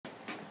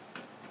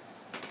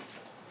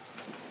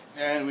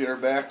And we are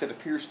back to the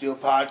Pure Steel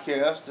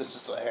Podcast. This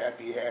is a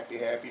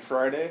happy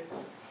Friday.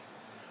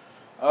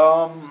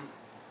 I'm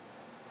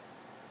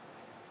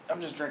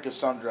just drinking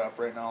Sundrop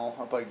right now.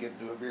 I'll probably get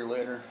into a beer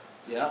later.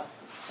 Yeah,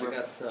 I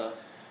got,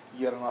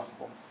 You got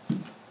enough of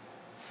them.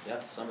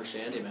 yeah, summer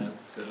shandy, man.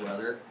 Good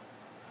weather.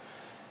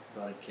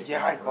 Thought I'd kick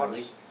Yeah, I off bought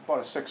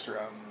early. a sixer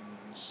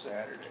on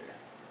Saturday.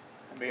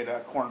 I made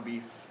corned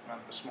beef on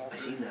the smoker. I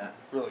seen that.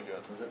 Really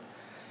good. Was it?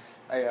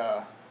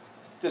 I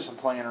did some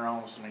playing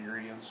around with some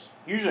ingredients.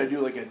 Usually I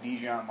do like a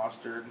Dijon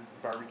mustard,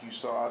 barbecue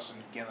sauce,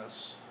 and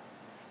Guinness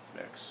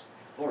mix.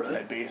 Oh, really? And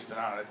I basted it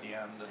on at the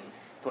end and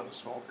put in the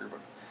smoker. But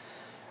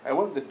I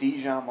went with the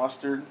Dijon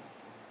mustard.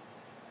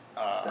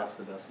 That's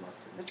the best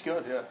mustard. It's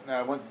good, yeah. And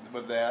I went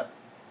with that.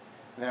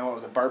 And then I went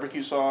with the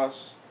barbecue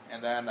sauce.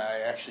 And then I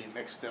actually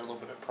mixed in a little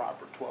bit of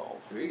Proper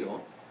 12. There you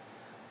go.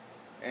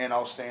 And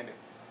outstanding.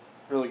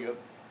 Really good.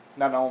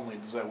 Not only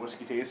does that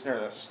whiskey taste, or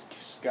that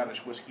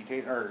Scottish whiskey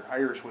taste, or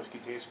Irish whiskey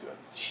taste good.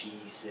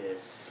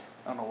 Jesus.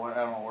 I don't know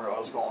where I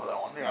was going with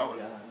that one. Yeah,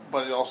 Yeah.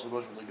 but it also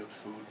was really good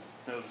food.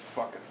 It was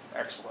fucking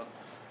excellent.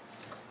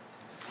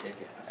 Kick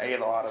ass. I ate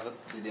a lot of it.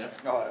 Did you?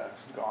 Oh yeah,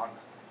 it's gone.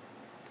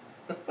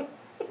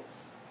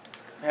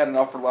 I had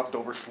enough for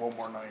leftovers for one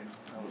more night.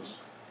 That was.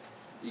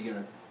 You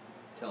gonna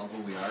tell them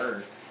who we are,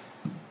 or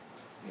you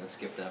gonna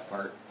skip that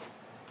part?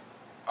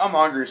 I'm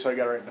hungry, so I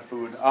got right into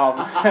food.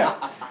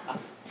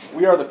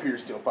 We are the Pure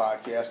Steel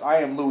Podcast. I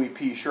am Louis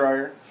P.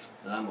 Schreier.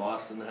 And I'm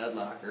Austin the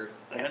Headlocker.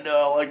 And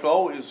like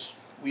always,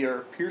 we are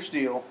Pure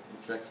Steel.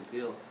 And Sex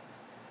Appeal.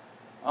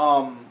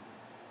 Not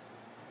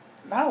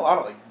a lot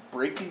of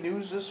breaking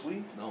news this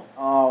week. No.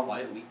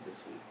 Quiet week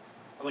this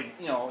week.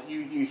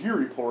 You hear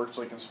reports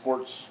in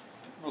sports.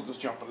 We'll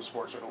just jump into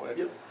sports right away.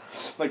 Yep.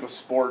 Like with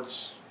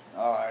sports,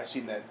 I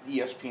seen that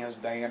ESPN's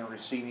Diana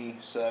Rossini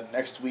said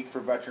next week for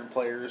veteran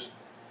players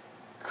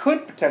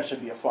could potentially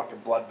be a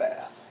fucking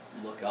bloodbath.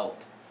 Look out.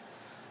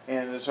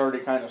 And it's already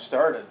kind of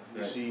started.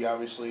 You Right. see,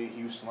 obviously,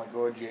 Houston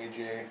go to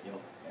JJ.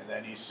 Yep. And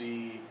then you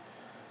see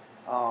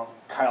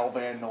Kyle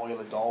Van Noy,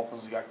 the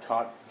Dolphins, got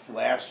cut.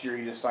 Last year,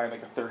 he just signed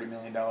a $30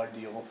 million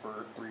deal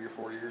for 3 or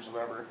 4 years,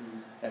 whatever.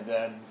 Mm-hmm. And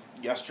then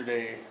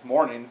yesterday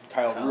morning,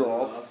 Kyle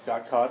Rudolph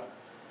got cut.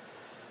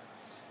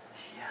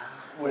 Yeah.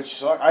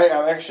 Which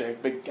I'm actually a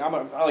big. I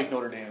like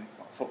Notre Dame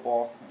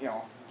football.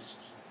 Just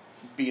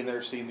being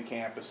there, seeing the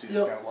campus, you just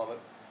Yep. kind of love it.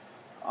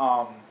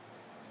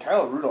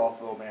 Kyle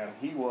Rudolph, though, man,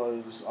 he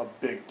was a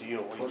big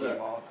deal when What he came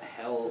a out.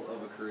 hell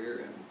of a career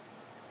in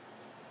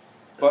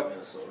But-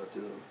 Minnesota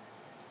too.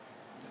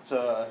 It's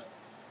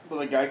but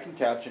the guy can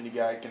catch and the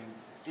guy can.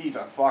 He's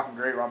a fucking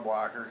great run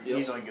blocker. Yep.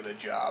 He's gonna get a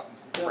job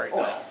Yep. right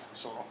Oh, now. yeah.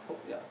 So, Oh,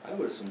 yeah, I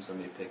would assume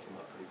somebody picked him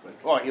up pretty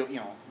quick. well, he'll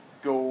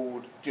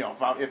go.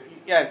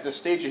 At the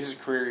stage of his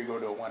career, you go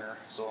to a winner.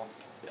 So,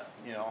 Yeah.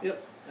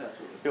 Yep.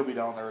 Absolutely. he'll be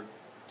down there with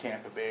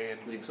Tampa Bay,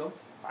 and Think so?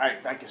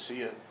 I can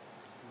see it.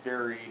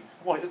 Very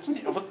well. It's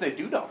what they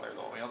do down there,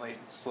 though. They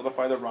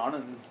solidify the run,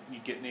 and you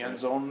get in the end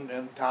zone,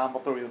 and Tom will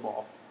throw you the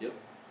ball. Yep.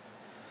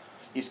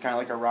 He's kind of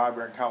like a Rob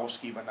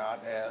Gronkowski, but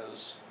not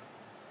as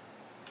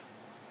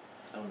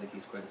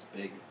He's quite as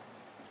big.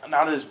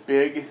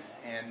 big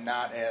and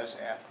not as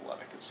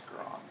athletic as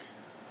Gronk.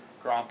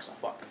 Gronk's a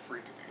fucking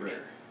freak of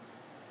nature.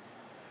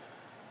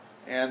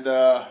 Right. And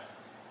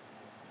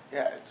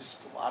it's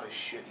just a lot of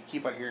shit. You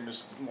keep on hearing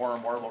just more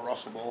and more about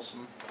Russell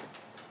Wilson.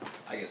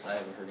 I guess I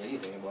haven't heard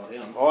anything about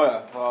him. Oh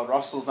yeah, well,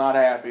 Russell's not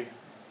happy,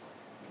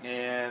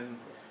 and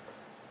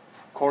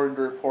according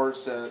to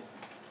reports that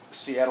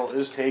Seattle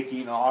is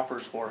taking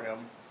offers for him.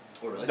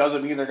 Oh, really?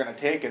 Doesn't mean they're going to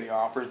take any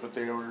offers, but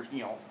they were,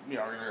 they're going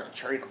to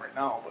trade him right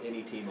now. But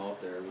Any team out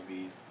there would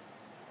be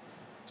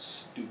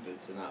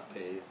stupid to not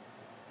pay.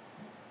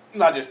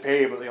 not just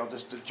pay, but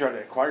just to try to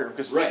acquire him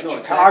because Right, no,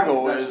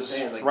 Chicago exactly. That's what I'm is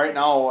saying, right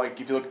now. If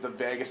you look at the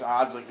Vegas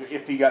odds,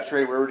 if he got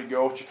traded, where would he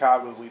go?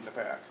 Chicago would lead the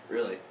pack.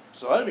 Really?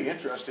 So that'd be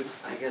interesting.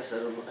 I guess I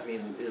don't. I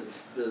mean,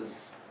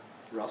 does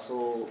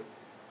Russell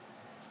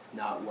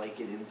not like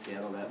it in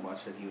Seattle that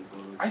much that he would go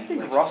to? A I team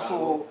think like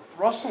Russell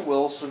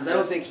Wilson. Because I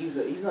don't think he's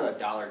not a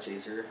dollar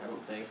chaser. I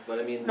don't think, but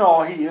I mean,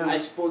 No, he is. I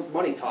suppose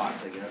money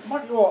talks. I guess.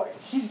 Well,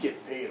 he's getting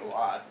paid a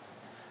lot,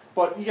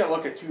 but you got to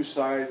look at two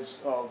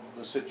sides of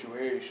the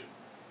situation.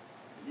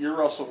 You're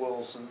Russell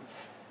Wilson,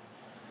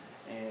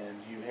 and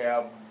you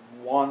have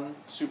one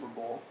Super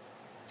Bowl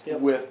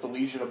with the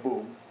Legion of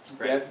Boom.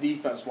 Right. That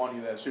defense won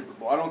you that Super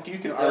Bowl. You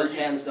can That was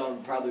argue. hands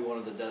down probably one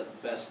of the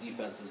best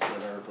defenses that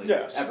I've ever played.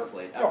 Yes. Ever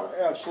played. Oh,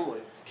 Ever.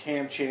 absolutely.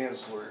 Cam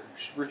Chancellor,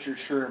 Richard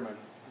Sherman,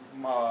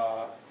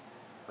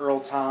 Earl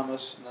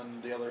Thomas, and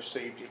then the other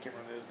safety. I can't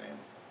remember his name.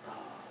 Oh,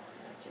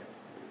 I can't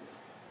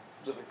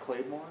remember. Was it a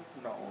Claymore?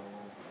 No.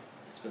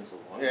 It's been so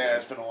long. Yeah,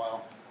 it's been a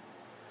while.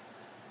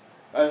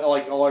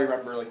 All I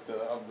remember of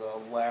the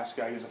last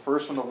guy. He was the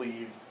first one to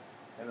leave,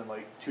 and then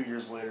 2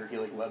 years later he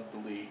led the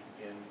league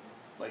in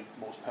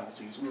most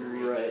penalties.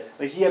 Period.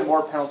 Right. He had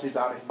more penalties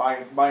on it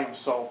by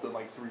himself than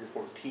 3 or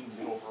 4 teams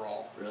did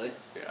overall. Really?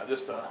 Yeah,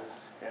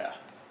 yeah.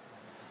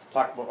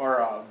 Talk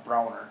about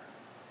Browner.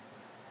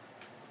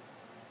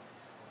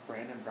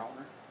 Brandon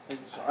Browner.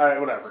 All right,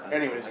 whatever.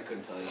 Anyways, I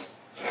couldn't tell you.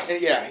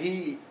 And yeah,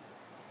 you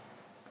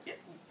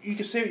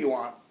can say what you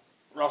want.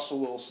 Russell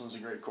Wilson's a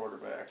great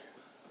quarterback.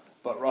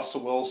 But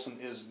Russell Wilson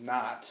is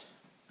not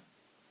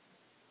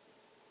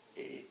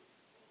a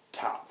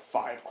top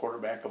 5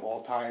 quarterback of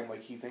all time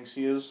like he thinks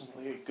he is.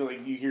 Like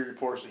you hear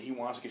reports that he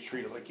wants to get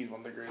treated like he's one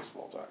of the greatest of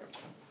all time.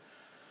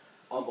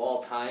 Of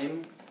all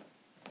time?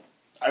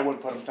 I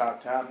wouldn't put him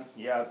top 10.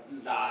 Yeah.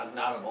 Not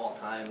of all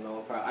time,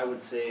 no. I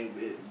would say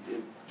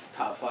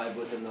top 5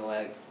 within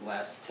the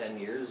last 10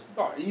 years.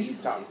 Oh, easy.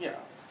 Easily. Top, yeah.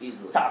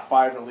 Easily. Top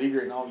 5 in the league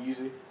right now,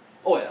 easy.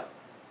 Oh, yeah.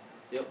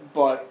 Yep.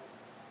 But,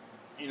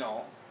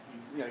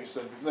 like you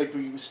said, like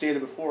we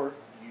stated before,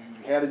 you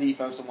had a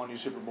defense that won you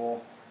Super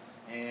Bowl,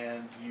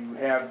 and you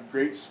have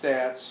great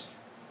stats,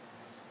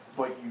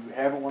 but you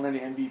haven't won any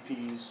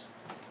MVPs.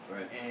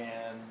 Right.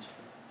 And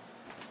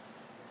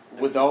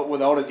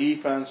without a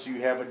defense,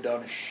 you haven't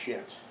done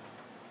shit.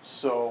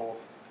 So,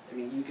 I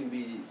mean, you can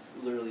be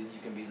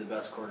the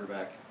best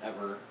quarterback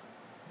ever,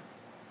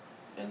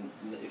 and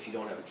if you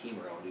don't have a team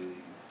around you,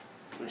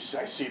 I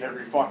see it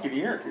every fucking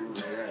year.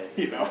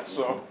 right.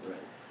 So.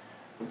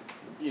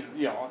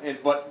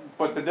 Right.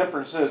 But the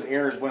difference is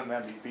Aaron's winning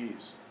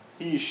MVPs.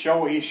 He's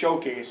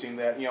showcasing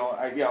that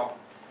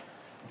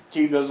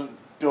team doesn't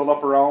build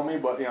up around me,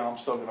 but I'm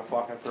still gonna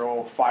fucking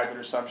throw 5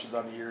 interceptions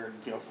on the year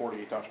and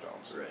 48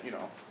 touchdowns. Right.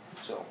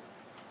 So.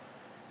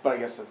 But I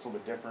guess that's a little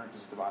bit different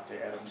because Devontae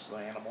Adams is the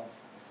animal,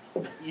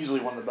 easily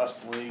one of the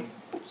best in the league.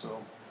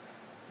 So.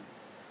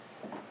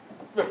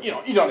 But you know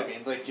what I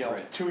mean. Like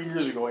right. 2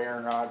 years ago,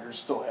 Aaron Rodgers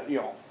still had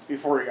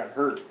before he got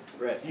hurt.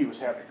 Right. He was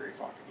having a great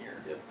fucking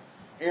year. Yep.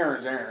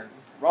 Aaron's Aaron.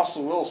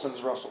 Russell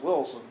Wilson's Russell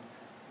Wilson.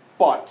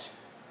 But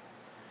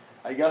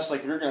I guess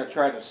if you're going to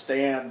try to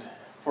stand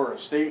for a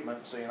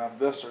statement saying I'm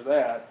this or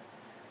that,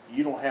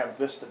 you don't have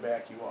this to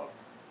back you up.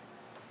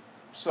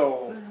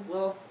 So.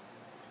 Well.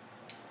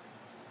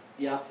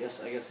 Yeah.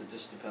 Yes. I guess it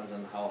just depends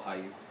on how high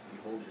you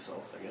hold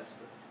yourself. I guess.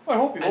 Well, I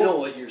hope you. I know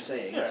what you're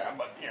saying. Yeah,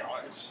 but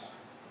it's.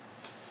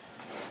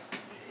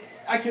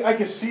 I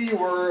can see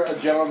where a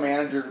general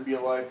manager to be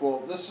like, well,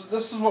 this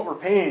is what we're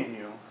paying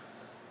you,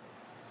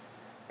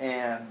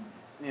 and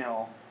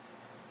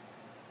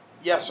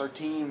yes, our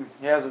team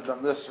hasn't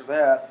done this or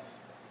that,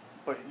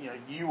 but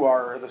you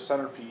are the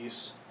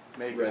centerpiece,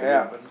 make it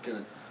happen.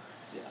 Yeah.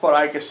 But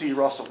I can see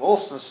Russell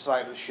Wilson's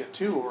side of the shit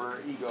too, where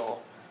he go,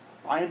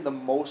 I am the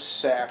most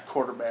sacked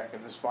quarterback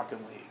in this fucking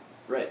league.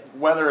 Right.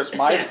 Whether it's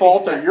my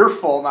fault or your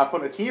fault not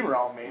putting a team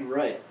around me.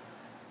 Right.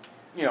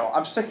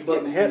 I'm sick of But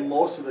getting hit.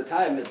 most of the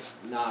time, it's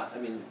not. I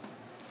mean,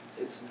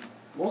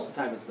 most of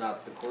the time it's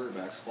not the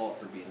quarterback's fault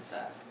for being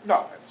sacked.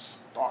 No, it's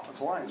the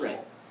offensive line's Right.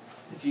 fault.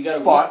 If you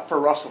got But for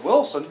Russell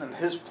Wilson and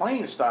his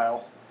playing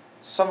style,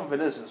 some of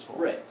it is his fault.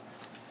 Right.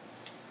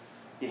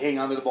 You hang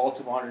on to the ball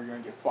too long, you're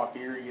going to get fucked,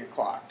 you're going to get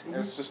clocked. Mm-hmm.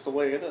 And it's just the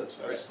way it is.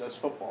 Right. That's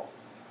football.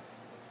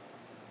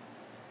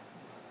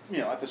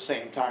 At the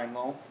same time,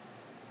 though,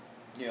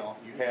 you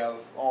have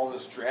all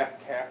this draft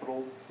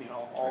capital,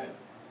 all. Right.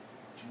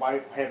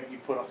 Why haven't you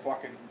put a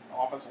fucking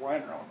offensive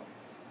line around him?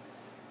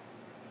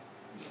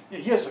 Yeah,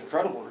 he has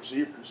incredible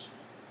receivers.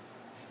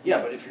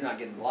 Yeah, but if you're not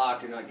getting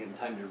blocked, you're not getting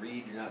time to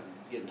read, you're not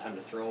getting time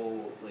to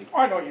throw.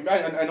 I know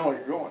I know where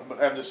you're going,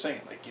 but I'm just saying,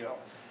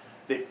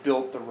 they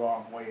built the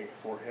wrong way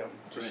for him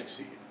to Right.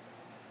 succeed.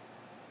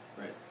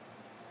 Right.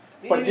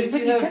 But you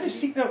kind of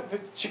see the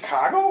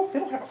Chicago. They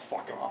don't have a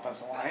fucking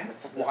offensive line.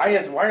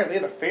 Why are they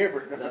the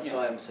favorite? That's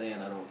why I'm saying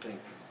I don't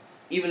think,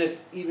 even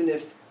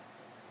if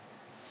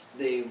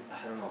they,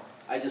 I don't know.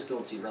 I just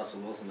don't see Russell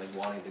Wilson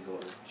wanting to go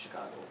to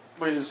Chicago.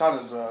 But it's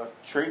on his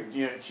trade.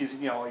 He's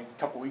a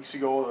couple weeks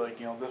ago,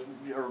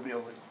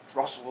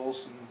 Russell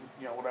Wilson,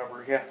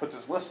 whatever. He had to put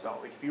this list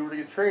out. If you were to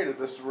get traded,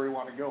 this is where you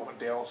want to go. And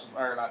Dallas,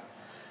 or not,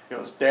 it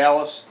was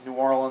Dallas, New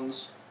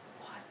Orleans,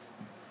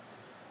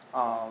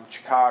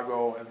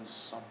 Chicago, and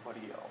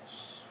somebody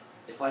else.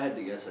 If I had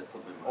to guess, I'd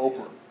put my money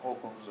Oakland.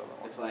 Oakland was the other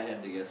one. If I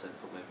had to guess,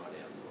 I'd put my money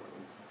on New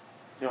Orleans.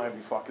 They don't have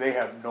any They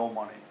have no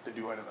money to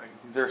do anything.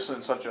 They're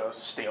in such a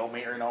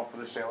stalemate right now for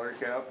their salary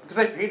cap because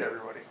they paid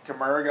everybody.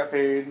 Kamara got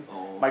paid.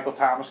 Oh. Michael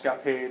Thomas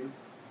got paid.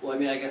 Well, I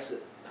mean, I guess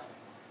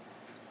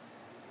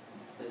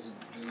is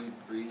Drew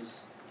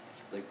Brees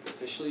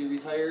officially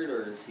retired,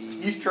 or is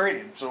he? He's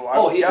trading,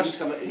 so he's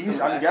coming I'm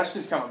back?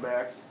 guessing he's coming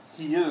back.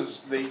 He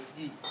is.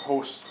 He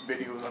posts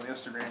videos on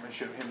Instagram and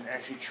shit of him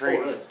actually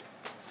trading, really?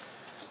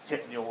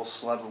 hitting the old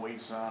sled with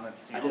weights on it.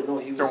 I didn't know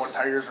he throwing was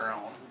tires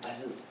around. I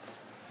didn't.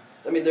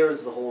 I mean, there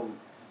was the whole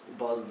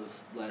buzz this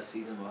last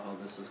season about how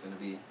this was going to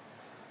be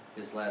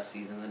his last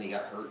season. Then he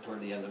got hurt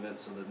toward the end of it,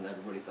 so then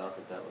everybody thought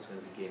that was going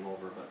to be game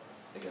over. But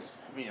I guess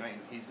I mean,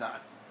 he's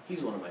not.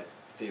 He's one of my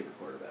favorite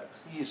quarterbacks.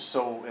 He's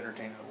so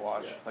entertaining to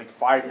watch. Yeah.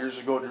 5 years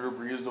ago, Drew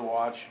Brees to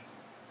watch.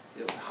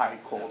 Yep. High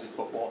quality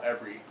football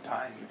every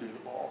time he threw the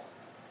ball.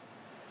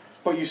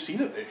 But you've seen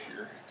it this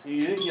year.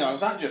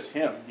 It's not just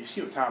him. You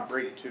see it with Tom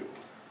Brady too.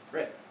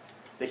 Right.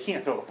 They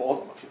can't throw the ball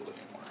down the field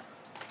anymore.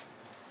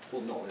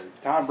 Well, no.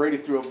 Tom Brady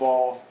threw a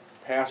ball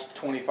past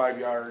 25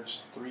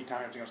 yards 3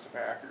 times against the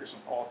Packers,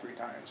 and all 3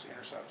 times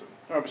intercepted.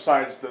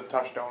 Besides the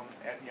touchdown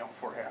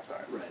for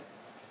halftime. Right.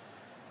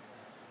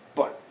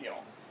 but,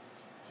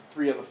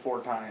 3 of the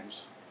 4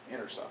 times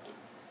intercepted.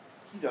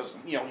 He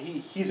doesn't,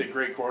 he's a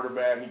great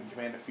quarterback. He can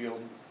command the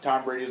field.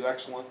 Tom Brady is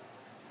excellent,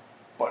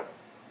 but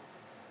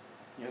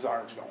his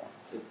arm's going.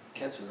 It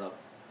catches up.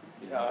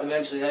 Yeah.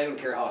 Eventually, I don't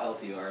care how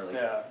healthy you are. Like,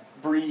 Yeah,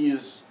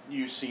 Breeze,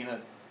 you've seen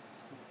it.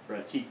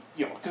 right. He,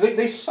 because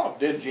they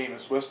subbed in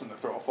Jameis Winston to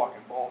throw a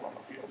fucking ball down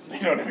the field.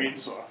 You know what I mean?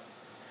 So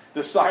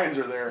the signs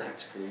are there.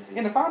 That's crazy.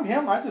 And if I'm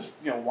him, I just,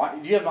 why?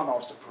 You have nothing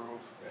else to prove.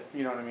 Right.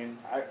 You know what I mean?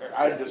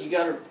 I Yeah, just you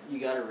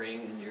got a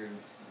ring, and you're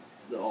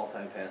the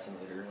all-time passing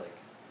leader. Like,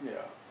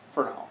 yeah,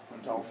 for now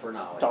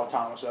until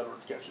Thomas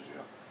Edwards catches you.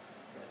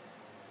 right.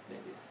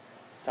 Maybe.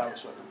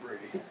 Thomas Edward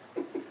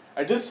Brady.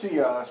 I did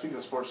see, speaking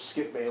of sports,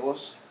 Skip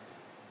Bayless,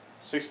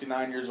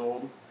 69 years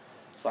old,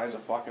 signs a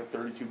fucking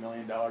 $32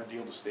 million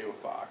deal to stay with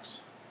Fox.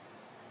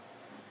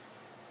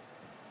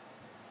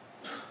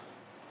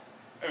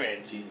 I mean,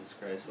 Jesus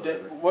Christ.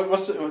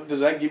 Whatever. Does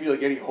that give you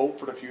like any hope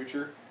for the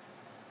future?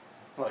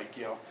 Like,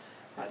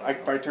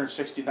 if I turn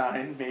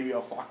 69, maybe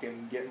I'll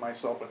fucking get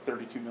myself a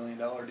 $32 million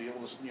deal.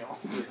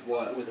 With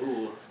what? With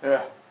who?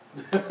 Yeah.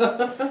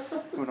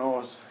 Who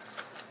knows?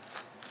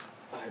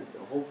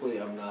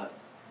 Hopefully, I'm not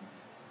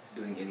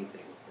doing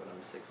anything when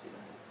I'm 69.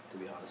 To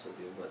be honest with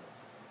you, but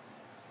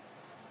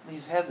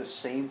He's had the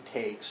same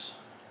takes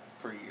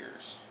for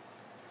years.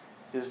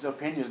 His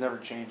opinions never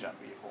change on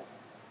people.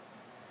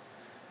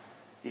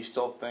 He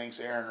still thinks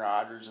Aaron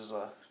Rodgers is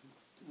an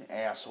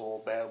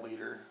asshole, bad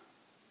leader.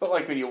 But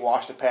like when you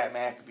watch the Pat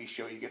McAfee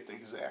show, you get the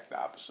exact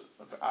opposite.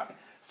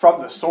 From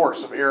the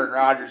source of Aaron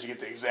Rodgers, you get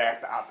the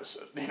exact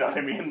opposite. You know what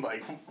I mean?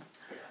 Like,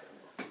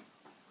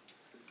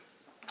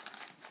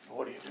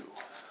 what do you do?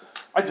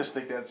 I just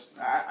think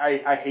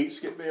I hate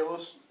Skip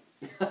Bayless,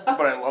 but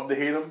I love to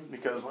hate him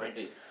because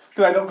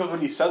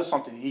when he says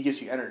something, he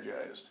gets you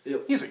energized.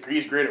 Yep. He's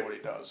great at what he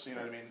does. You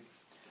know what I mean?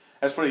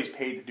 That's what he's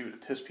paid to do, to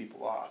piss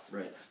people off.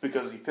 right.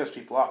 Because if you piss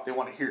people off, they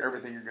want to hear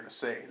everything you're going to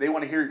say. They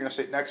want to hear you're going to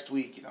say next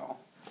week,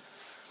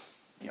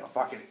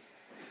 fucking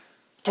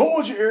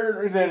told you,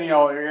 Aaron. And then,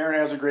 Aaron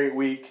has a great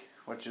week,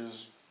 which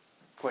is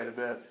quite a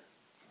bit,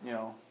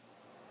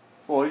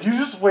 Well, you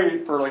just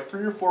wait for like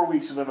 3 or 4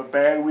 weeks and then a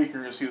bad week, and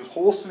you're going to see this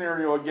whole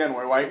scenario again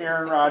why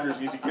Aaron Rodgers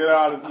needs to get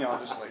out of,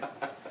 just like,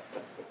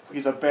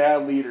 he's a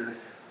bad leader.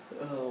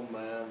 Oh,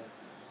 man.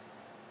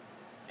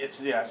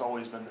 It's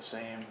always been the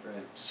same.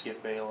 Right.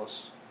 Skip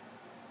Bayless.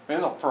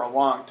 For a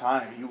long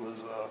time, he was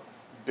a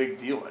big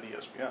deal at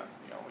ESPN.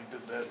 He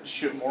did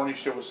that morning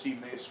show with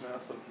Stephen A.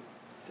 Smith. And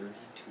 32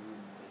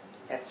 million.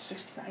 at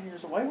 69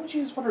 years old, why wouldn't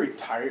you just want to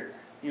retire?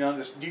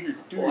 Just do your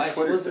I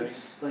Twitter suppose thing.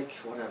 it's like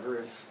whatever.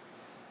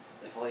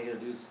 If all you gotta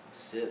do is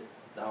sit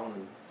down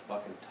and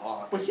fucking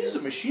talk. Well, he's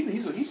a machine.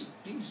 He's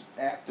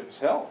active as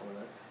hell.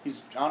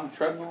 He's on the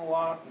treadmill a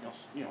lot.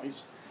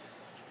 He's.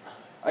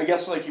 I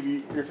guess like if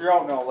you're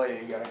out in LA,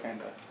 you gotta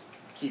kind of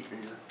keep your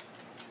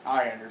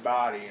eye on your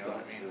body. You know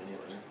what I mean?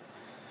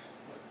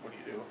 What do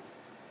you do?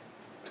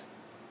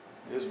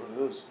 It is what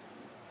it is.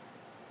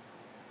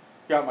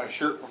 Got my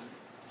shirt from.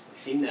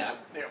 Seen that?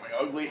 Yeah,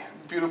 my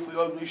beautifully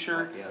ugly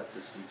shirt. Yeah, that's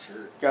a sweet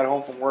shirt. Got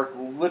home from work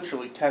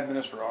literally 10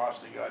 minutes for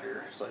Austin got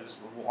here. So I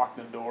just walked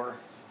in the door,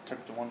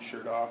 took the one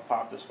shirt off,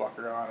 popped this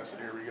fucker on. I said,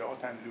 here we go,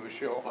 time to do a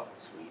show. It's fucking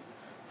sweet.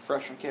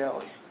 Fresh from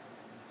Cali.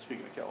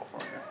 Speaking of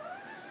California.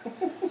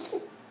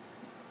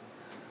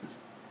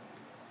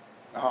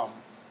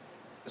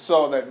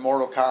 So that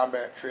Mortal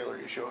Kombat trailer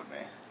you showed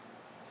me.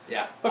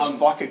 Yeah. Looks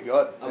fucking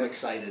good. I'm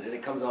excited, and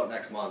it comes out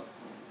next month.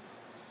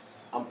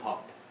 I'm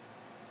pumped.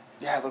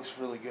 Yeah, it looks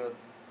really good.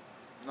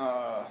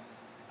 I'm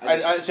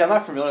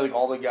not familiar with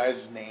all the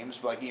guys' names,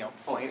 but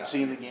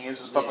seeing the games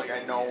and stuff,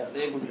 I know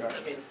who they are.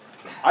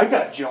 I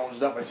got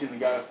jonesed up. I seen the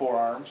guy with 4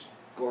 arms.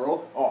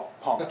 Goro? Oh,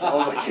 pumped. I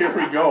was like, here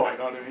we go, you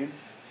know what I mean?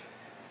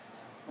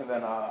 And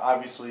then,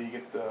 obviously, you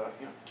get the,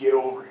 get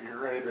over here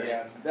right at the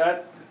end.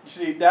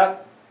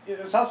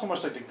 It's not so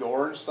much like the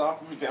gore and stuff.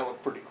 I mean, that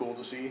looked pretty cool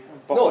to see.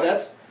 But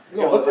it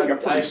looked like a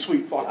pretty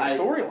sweet fucking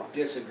storyline. I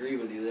disagree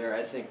with you there.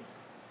 I think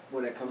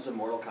when it comes to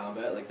Mortal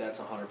Kombat, that's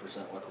 100%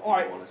 what people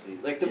want to see.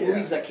 Like the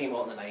movies that came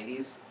out in the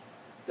 90s,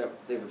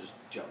 they were just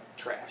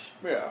trash.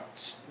 Yeah.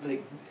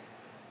 They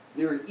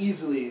were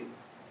easily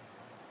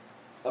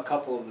a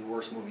couple of the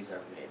worst movies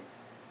ever made.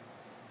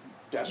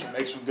 That's what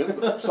makes them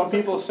good. Some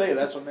people say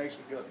that's what makes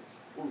them good.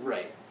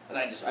 Right. And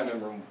I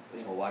remember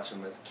watching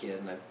them as a kid,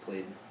 and I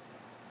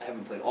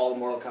haven't played all the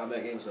Mortal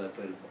Kombat games, but I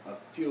played a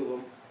few of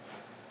them.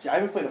 Yeah, I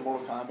haven't played a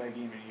Mortal Kombat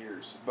game in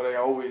years, but I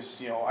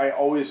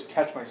always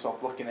catch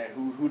myself looking at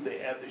who they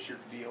had this year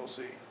for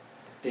DLC.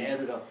 They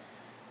added a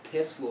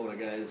piss load of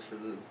guys for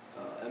the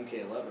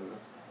MK11.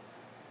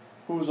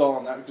 Who was all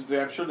on that? Because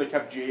I'm sure they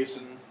kept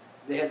Jason,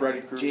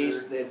 Freddy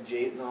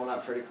Krueger. No,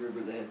 not Freddy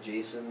Krueger. They had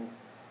Jason.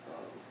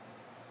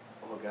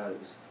 It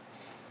was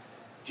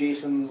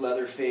Jason,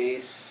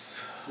 Leatherface.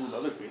 Ooh,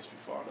 Leatherface would be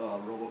fun.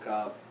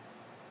 RoboCop,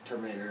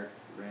 Terminator,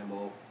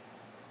 Rambo.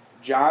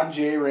 John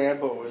J.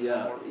 Rambo.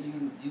 Yeah,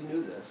 you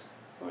knew this.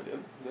 Oh, I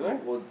did? Did I?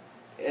 Well,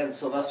 and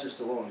Sylvester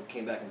Stallone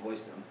came back and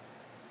voiced him.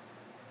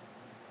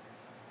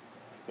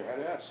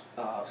 Badass.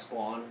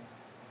 Spawn.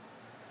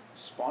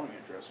 Spawn would be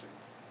interesting.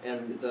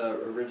 And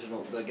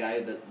the guy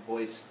that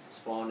voiced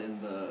Spawn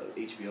in the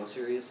HBO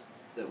series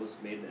that was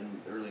made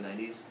in the early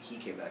 90s, he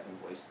came back and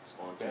voiced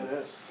Spawn too. Yeah, it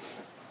is.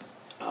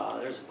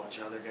 There's a bunch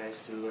of other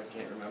guys too, I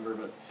can't remember,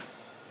 but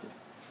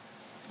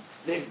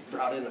they've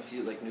brought in a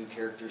few like new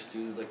characters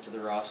too, like to the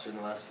roster in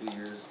the last few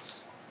years.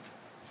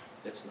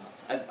 It's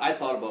nuts. I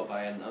thought about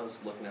buying, I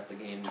was looking at the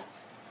game a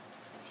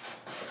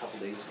couple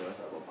days ago, I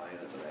thought about buying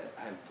it, but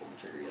I haven't pulled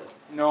the trigger yet.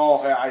 No,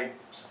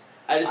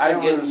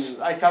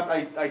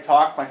 I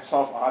talked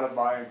myself out of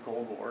buying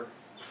Cold War.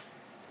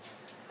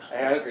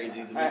 That's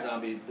crazy.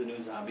 The new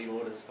zombie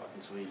mode is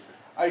fucking sweet.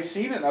 I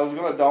seen it. I was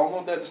gonna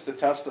download that just to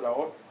test it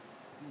out,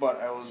 but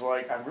I was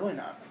like, I'm really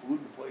not in the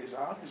mood to play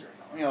zombies right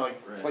now. You know,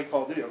 like play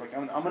Call of Duty. I'm like,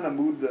 I'm in a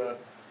mood to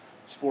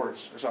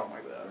sports or something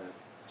like that. Right.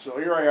 So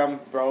here I am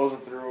browsing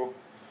through.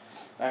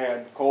 I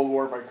had Cold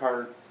War in my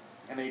cart,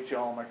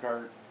 NHL in my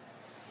cart,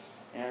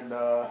 and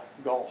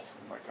golf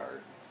in my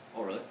cart.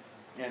 Oh really?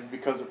 And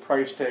because the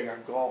price tag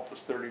on golf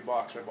was $30,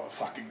 I bought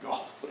fucking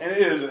golf. And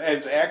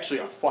it's actually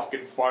a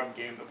fucking fun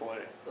game to play.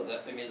 Well,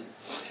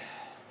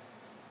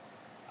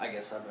 I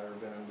guess I've never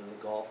been into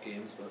the golf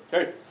games, but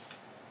Hey,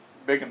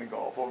 big into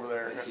golf over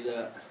there. I see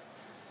that.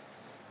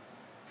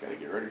 Gotta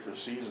get ready for the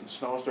season.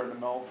 Snow's starting to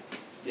melt.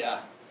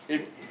 Yeah.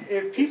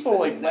 If people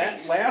like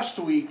nice. last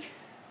week,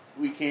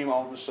 we came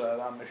out and said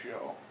on the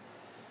show,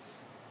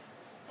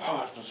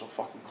 oh, it's been so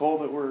fucking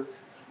cold at work.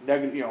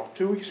 Negative,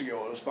 2 weeks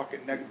ago it was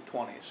fucking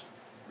 -20s.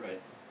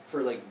 Right.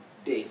 For like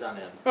days on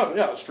end. Oh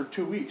yeah, it was for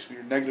 2 weeks. We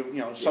were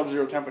negative,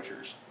 sub-zero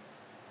temperatures.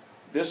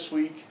 This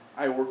week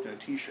I worked in a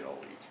t-shirt all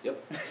week.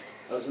 Yep.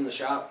 I was in the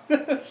shop So,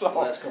 the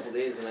last couple of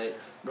days, and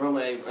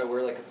normally I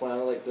wear like a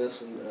flannel like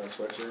this and a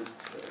sweatshirt,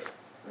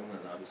 and then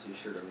obviously a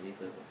shirt underneath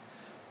it.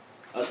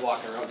 But I was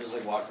walking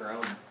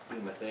around,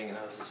 doing my thing, and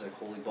I was just like,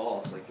 holy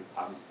balls, like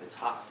it's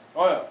hot.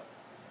 oh yeah.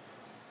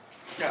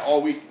 Yeah,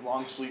 all week,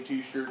 long sleeve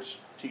t-shirts.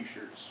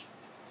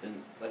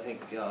 And I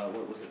think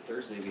what was it,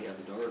 Thursday? We had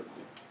the door,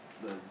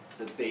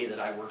 the bay that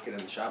I work in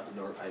the shop. The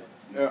door,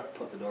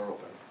 put the door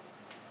open.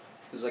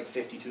 It was like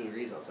 52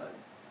 degrees outside.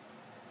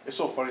 It's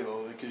so funny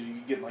though, because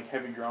you get like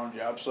heavy ground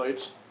job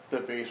sites, the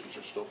basements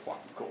are still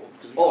fucking cold.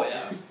 Oh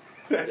yeah,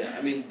 yeah.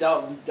 I mean,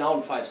 down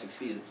 5-6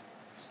 feet, it's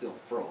still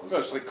froze. No,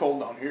 it's like cold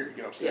down here. You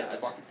get upstairs, Yeah,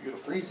 it's fucking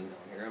beautiful. Freezing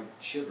down here. I'm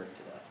shivering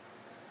to death.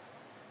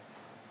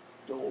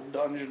 The old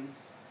dungeon.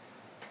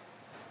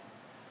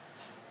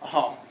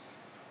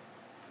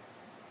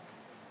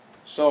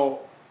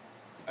 So,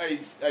 I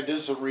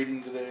did some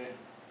reading today.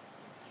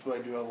 That's what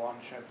I do at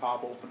lunch. I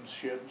pop open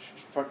shit,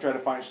 try to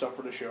find stuff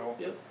for the show.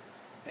 Yep.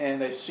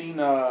 And I seen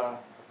Lord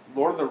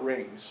of the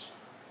Rings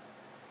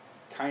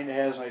kind of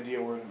has an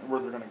idea where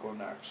they're going to go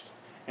next.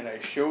 And I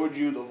showed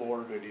you the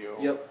lore video.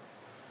 Yep.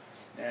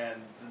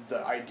 And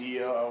the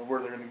idea of where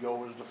they're going to go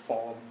was to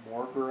follow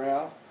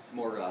Morgoth.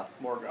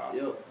 Morgoth.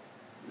 Yep. It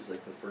was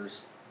like the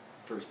first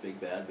big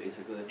bad,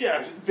 basically.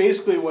 Yeah,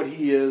 basically what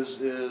he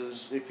is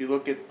if you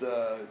look at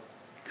the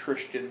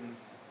Christian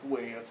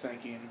way of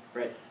thinking,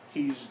 right,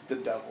 he's the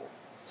devil.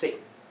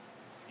 Satan.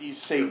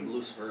 He's Satan. Or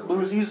Lucifer.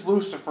 He's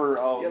Lucifer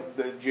of Yep.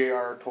 the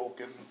J.R.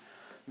 Tolkien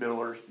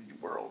Middle-earth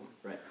world.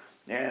 Right.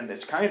 And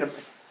it's kind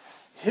of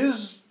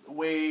his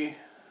way,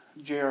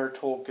 J.R.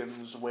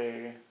 Tolkien's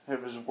way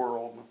of his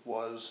world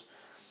was,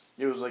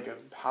 it was like a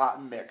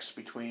hot mix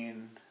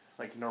between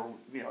like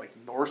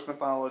Norse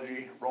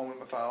mythology, Roman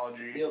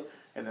mythology, yep,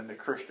 and then the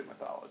Christian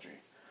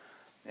mythology.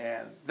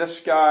 And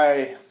this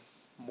guy,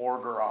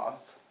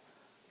 Morgoth.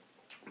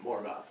 I'm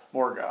going to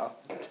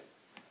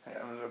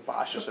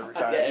botch this every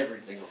time. Yeah, every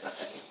single time.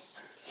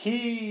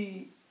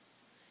 He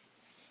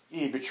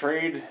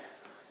betrayed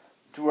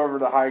whoever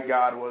the high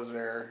god was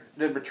there.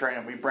 Didn't betray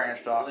him, he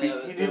branched off. He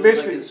basically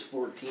basically, like his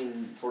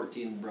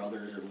 14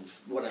 brothers or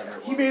whatever it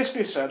was. He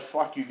basically said,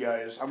 fuck you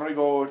guys, I'm going to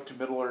go to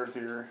Middle-earth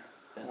here,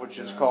 which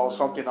is called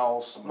something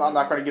else. I'm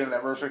not going to get into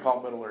that, we're just going to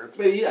call it Middle-earth.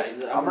 But yeah,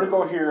 I'm going to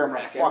go here, I'm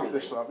going to fuck everything.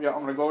 this up. Yeah,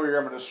 I'm going to go here,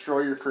 I'm going to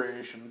destroy your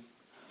creation.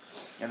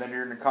 And then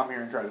you're going to come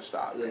here and try to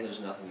stop Then me. there's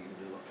nothing you can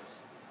do about this.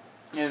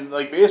 And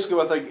like basically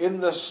with like in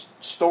this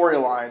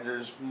storyline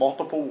there's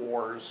multiple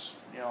wars.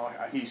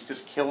 He's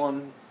just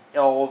killing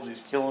elves,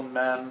 he's killing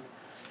men,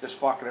 just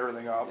fucking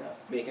everything up. Yeah,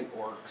 making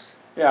orcs.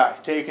 Yeah,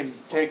 taking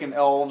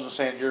elves and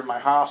saying you're my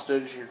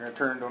hostage, you're gonna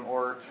turn into an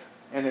orc,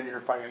 and then you're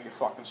probably gonna get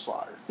fucking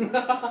slaughtered.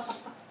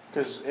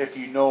 Because if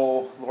you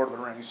know Lord of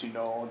the Rings, you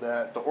know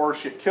that the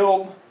orcs get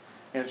killed,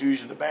 and it's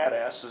usually the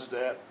badasses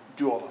that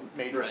do all the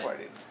major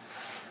fighting.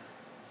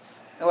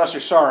 Unless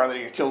you're Sauron, then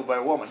you get killed by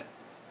a woman.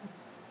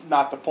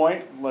 Not the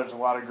point. There's a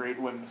lot of great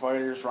women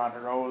fighters: Ronda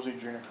Rousey,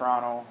 Gina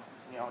Carano,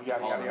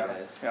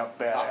 yada. Yeah,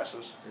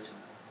 badasses. There's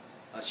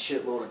a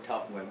shitload of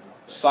tough women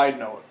out there. Side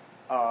note: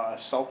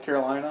 South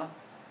Carolina,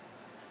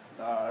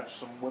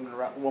 some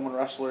woman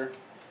wrestler,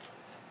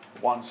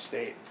 won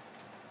state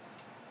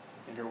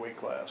in her weight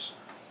class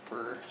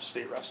for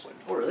state wrestling.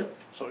 Oh really?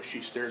 So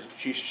she shares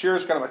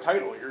kind of a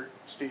title here,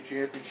 state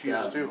champion. She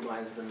is too.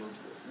 Mine's been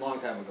a long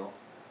time ago.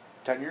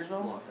 10 years now. A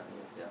long time ago.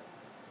 Yeah.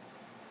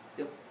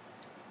 Yep.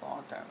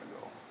 Long time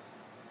ago.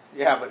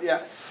 Yeah, but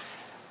yeah.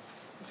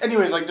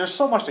 anyways, like there's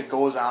so much that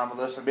goes on with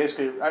this, and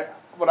basically,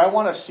 what I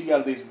want to see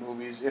out of these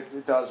movies, if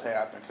it does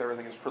happen, because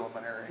everything is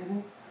preliminary,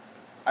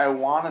 I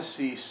want to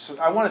see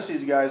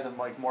these guys in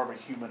like more of a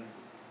human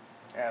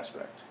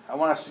aspect. I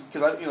want to see,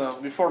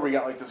 because before we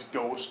got like this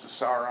ghost,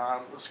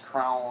 Sauron, this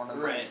crown,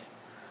 and Right.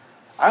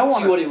 I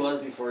want see what he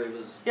was before he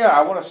was. Yeah,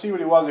 I want to see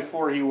what he was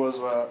before he was.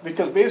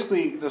 Because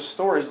basically, the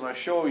story is going to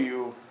show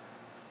you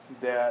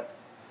that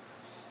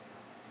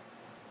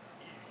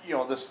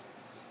this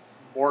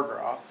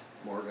Morgoth.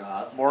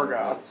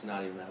 Morgoth. It's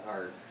not even that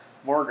hard.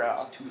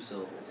 Morgoth. It's 2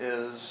 syllables.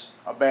 Is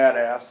a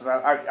badass, and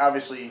I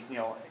obviously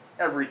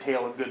every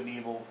tale of good and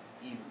evil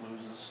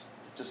loses.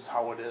 Just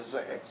how it is.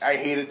 I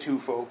hate it too,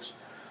 folks.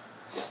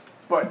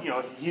 But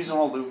he's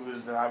gonna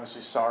lose, and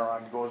obviously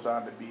Sauron goes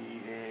on to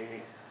be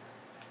a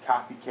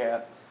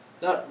copycat.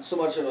 Not so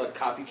much of a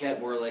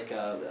copycat, more like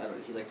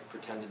he like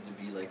pretended to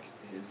be like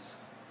his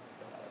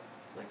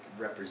like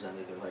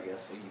representative, I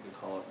guess what you could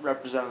call it.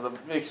 Representative,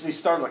 because he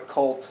started a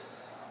cult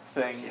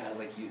thing.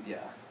 Yeah,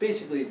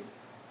 basically.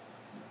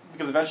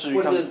 Because eventually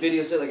what the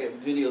video said,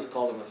 videos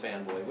called him a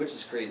fanboy, which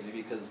is crazy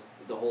because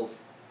the whole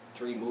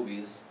 3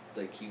 movies,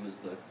 like he was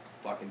the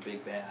fucking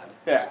big bad.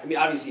 Yeah. I mean,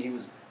 obviously he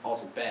was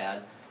also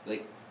bad,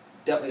 like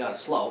definitely not a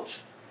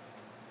slouch.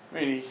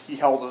 I mean, he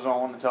held his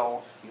own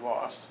until he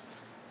lost.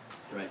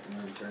 Right, and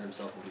then turned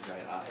himself into a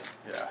giant eye.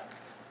 Yeah.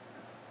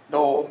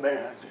 No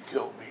man can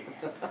kill me.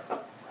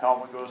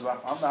 Helmet goes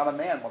off. I'm not a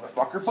man,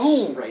 motherfucker.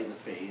 Boom! Right in the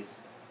face.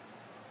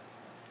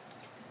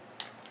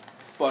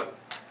 But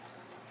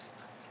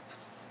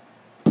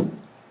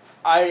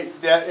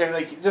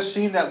just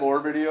seeing that lore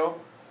video,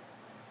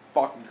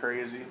 fucking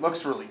crazy.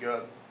 Looks really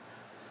good.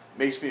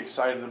 Makes me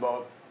excited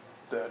about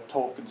the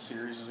Tolkien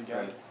series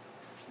again. Right.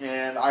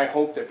 And I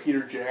hope that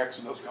Peter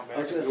Jackson does come back. I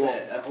was gonna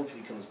say, I hope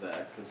he comes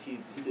back because he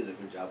did a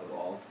good job with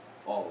all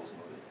those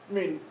movies. I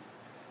mean,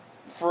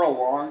 for a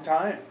long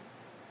time,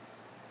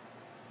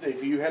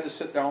 if you had to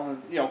sit down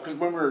and because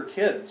when we were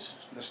kids,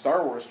 the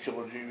Star Wars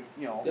trilogy,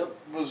 Yep.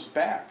 was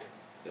back.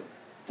 Yep.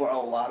 But a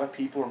lot of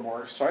people are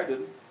more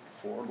excited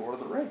for Lord of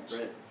the Rings.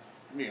 Right.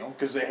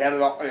 Because they had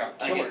it all.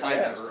 I guess I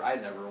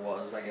never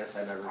was.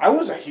 I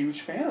was a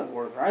huge fan of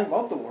Lord of the Rings. I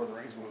loved the Lord of the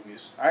Rings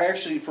movies. I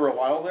actually, for a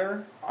while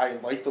there, I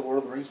liked the Lord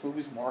of the Rings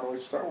movies more than I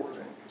liked Star Wars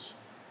movies.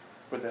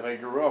 But then I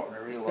grew up and I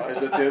realized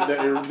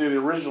that the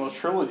original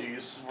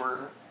trilogies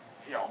were,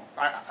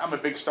 I'm a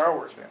big Star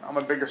Wars fan. I'm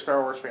a bigger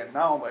Star Wars fan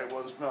now than I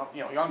was,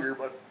 younger,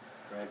 but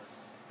right.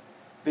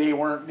 they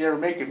were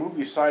making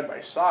movies side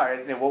by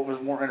side, and what was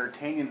more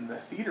entertaining in the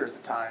theater at the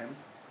time,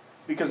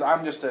 because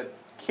I'm just a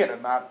kid,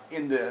 I'm not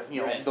into,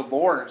 right. the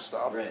lore and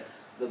stuff. Right.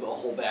 The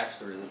whole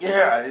backstory.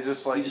 Yeah, it's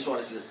just like... You just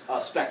want to see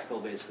a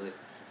spectacle, basically.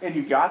 And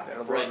you got that in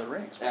Lord right. of the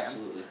Rings, man.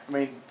 Absolutely. I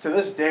mean, to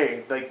this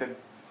day, like, the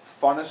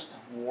funnest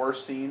war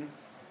scene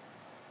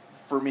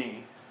for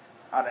me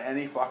out of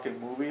any fucking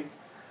movie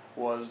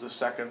was the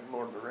second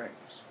Lord of the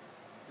Rings.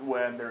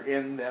 When they're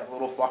in that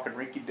little fucking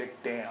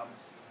rinky-dink dam.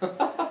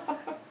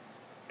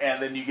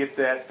 And then you get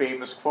that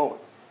famous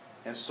quote,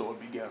 and so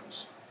it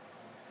begins.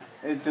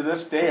 And to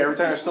this day, every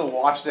time I still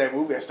watch that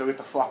movie, I still get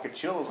the fucking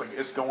chills. Like,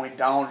 it's going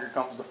down, here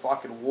comes the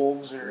fucking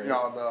wolves, or,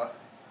 I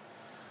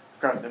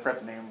forgot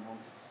the name of them.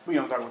 We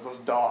don't talk about those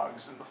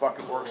dogs and the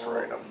fucking orcs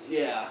right them.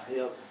 Yeah,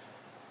 yep.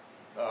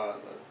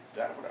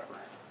 Whatever.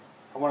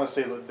 I want to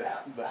say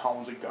the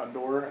Hounds of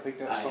Gondor. I think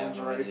that sounds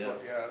right.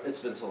 But yeah,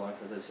 it's been so long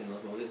since I've seen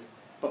those movies.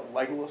 But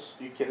Legolas,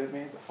 are you kidding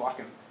me? The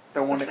fucking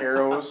throwing the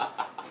arrows.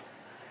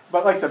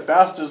 But like the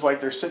best is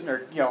like they're sitting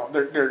there,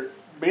 they're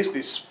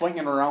basically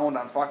swinging around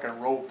on fucking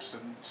ropes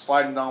and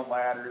sliding down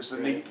ladders,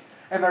 and right.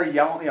 they're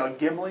yelling.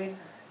 Gimli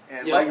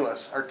and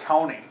Legolas are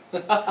counting.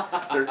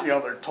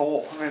 They're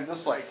told. I mean,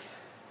 just like.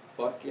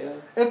 Fuck yeah.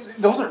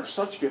 Those are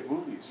such good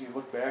movies. You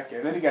look back at it.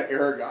 And then you got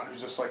Aragorn,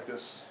 who's just like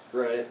this.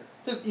 Right.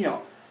 Just,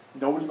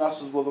 nobody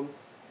messes with him.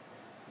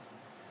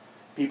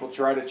 People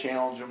try to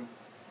challenge him.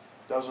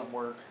 Doesn't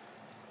work.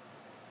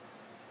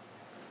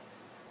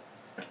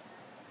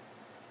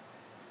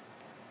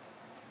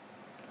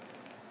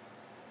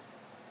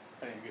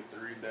 I didn't get to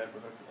read that,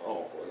 but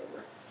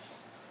whatever.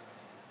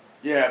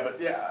 Yeah,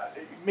 but yeah,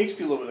 it makes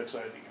me a little bit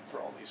excited again for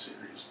all these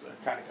series to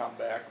kind of come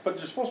back. But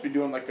they're supposed to be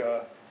doing like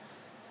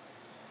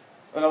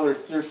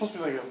they're supposed to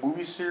be like a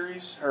movie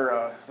series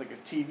or like a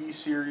TV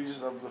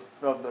series of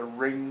the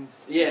Ring.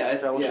 Yeah,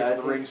 Fellowship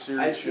of the Ring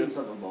series. I've seen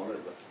something about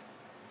it.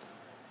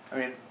 But. I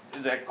mean,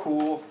 is that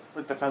cool?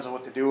 It depends on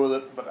what they do with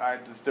it. But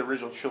the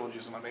original trilogy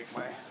is gonna make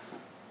my.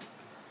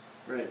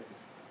 Right.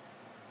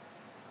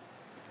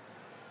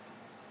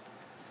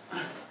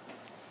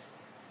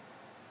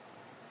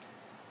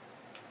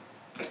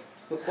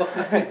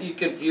 You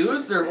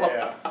confused or what?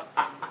 Yeah.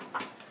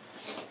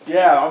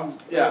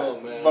 Yeah. Oh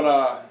man.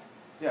 But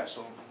yeah.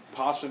 So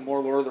possibly more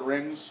Lord of the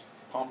Rings.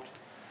 Pumped.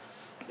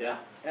 Yeah.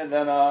 And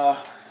then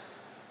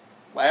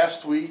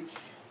last week,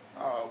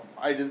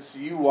 I didn't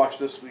see you watch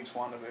this week's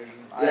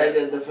WandaVision. Yeah, I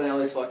did. The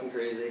finale's fucking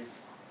crazy.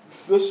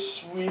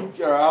 This week,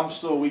 I'm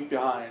still a week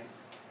behind,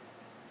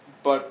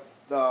 but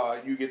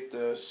you get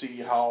to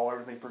see how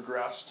everything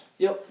progressed.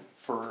 Yep.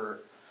 For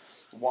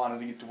wanted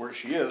to get to where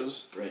she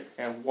is. Right.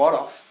 And what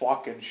a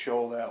fucking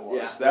show that was.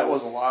 Yeah, that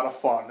was a lot of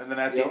fun. And then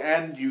at Yep. the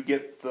end, you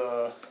get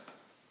the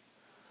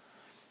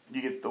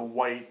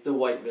white. The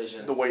White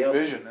Vision. The White Yep.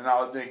 Vision. And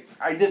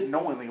I didn't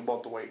know anything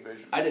about the White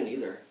Vision. I didn't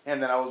either.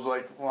 And then I was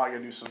like, well, I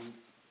gotta do some.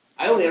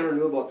 I only ever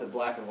knew about the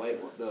black and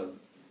white one.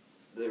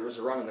 There was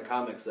a run in the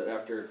comics that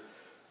after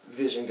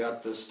Vision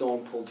got the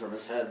stone pulled from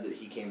his head, that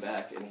he came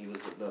back and he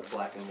was the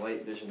black and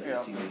white Vision that you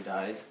see when he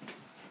dies.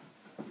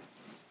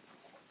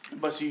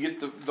 But so you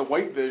get the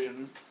White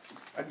Vision.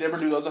 I never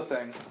knew that was a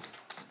thing.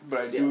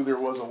 But I knew there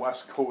was a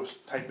West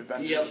Coast type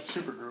Avengers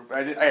supergroup.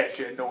 I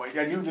actually had no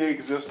idea. I knew they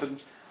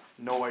existed.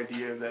 No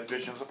idea that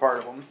Vision was a part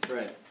of them.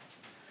 Right.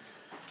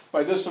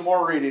 But I did some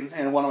more reading,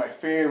 and one of my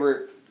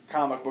favorite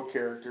comic book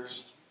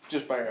characters,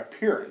 just by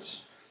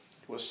appearance,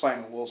 was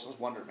Simon Wilson's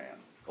Wonder Man.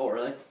 Oh,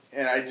 really?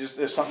 And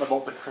there's something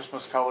about the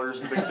Christmas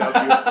colors and Big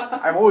W.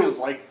 I've always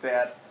liked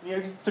that. You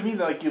know, to me,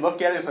 like, you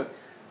look at it as a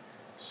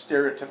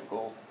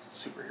stereotypical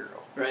superhero.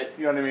 Right.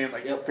 You know what I mean?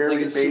 Like, Yep. very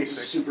like a basic.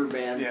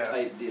 Superman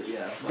type deal.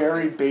 Yeah.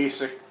 Very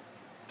basic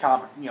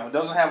comic. You know,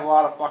 doesn't have a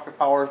lot of fucking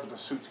powers, but the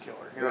suit's killer.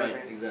 You know right.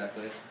 what I mean?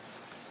 Exactly.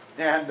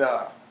 And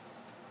I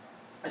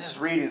just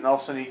read it, and all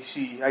of a sudden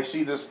I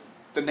see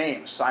the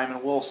name,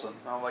 Simon Wilson.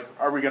 And I'm like,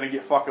 are we going to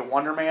get fucking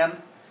Wonder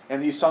Man?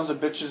 And these sons of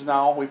bitches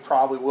now, we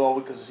probably will,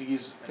 because he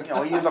is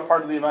a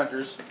part of the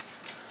Avengers.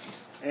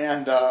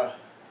 And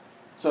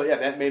so yeah,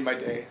 that made my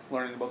day,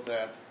 learning about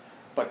that.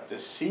 But to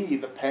see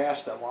the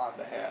past I wanted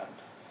to have.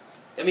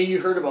 I mean,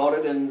 you heard about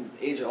it in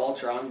Age of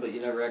Ultron, but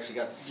you never actually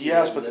got to see it.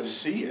 Yes, but to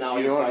see it, now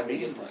you know what I finally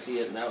mean? get to see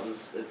it, and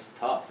it's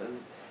tough.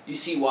 And you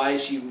see why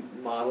she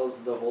models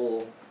the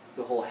whole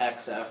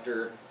hex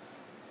after,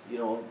 you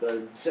know,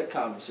 the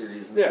sitcom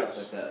series and stuff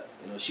like that.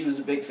 You know, she was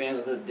a big fan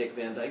of the Dick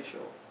Van Dyke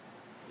Show.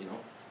 You know.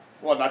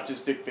 Well, not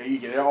just Dick Van Dyke, you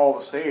get all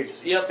the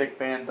stages. Yep. Dick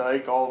Van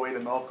Dyke all the way to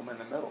Malcolm in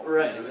the Middle.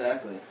 Right,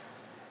 exactly.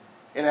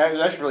 And it was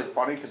actually really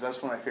funny because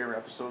that's one of my favorite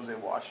episodes they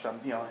watched on,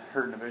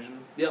 Heard in the Vision.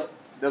 Yep.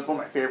 That's one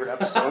of my favorite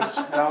episodes.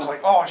 And I was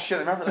like, oh shit,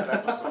 I remember that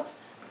episode.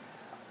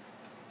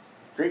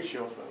 Great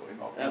shows, by the way,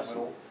 Malcolm in the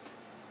Middle.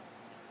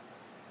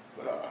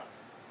 But,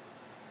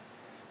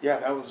 yeah,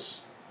 that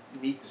was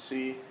neat to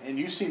see. And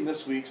you've seen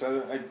this week's.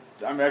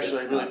 I'm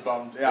actually really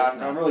bummed. Yeah,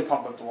 I'm really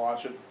pumped up to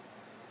watch it.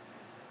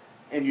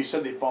 And you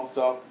said they bumped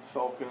up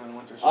Falcon and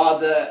Winter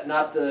Soldier.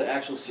 Not the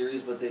actual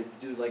series, but they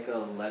do like a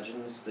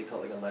Legends. They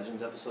call it like a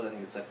Legends episode. I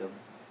think it's like a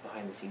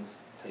behind the scenes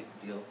type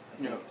deal. I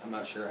think. I'm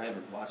not sure. I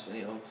haven't watched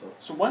any of them.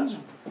 So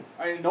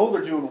I know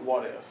they're doing the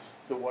What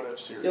If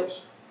series. Yep.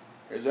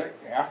 Is that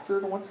after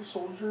the Winter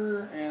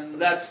Soldier and?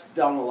 That's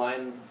down the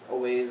line a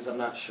ways. I'm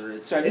not sure.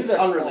 It's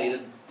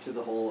unrelated to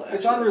the whole.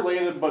 It's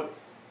unrelated, but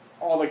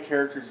all the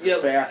characters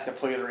are back to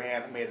play their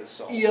animated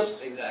selves. Yep,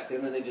 exactly.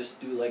 And then they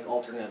just do like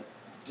alternate,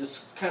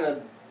 just kind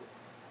of.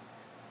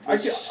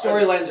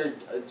 Storylines are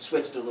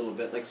switched a little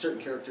bit. Like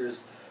certain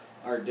characters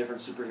are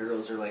different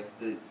superheroes, or like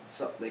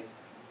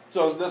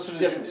So this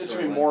is it's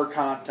gonna be more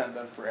content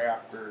than for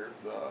after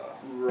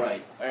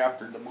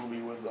the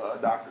movie with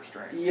Doctor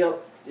Strange.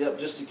 Yep.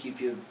 Just to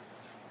keep you,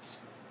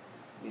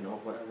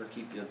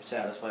 keep you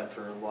satisfied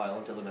for a while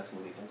until the next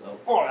movie comes out.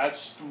 Oh,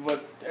 that's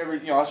what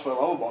that's what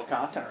I love about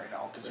content right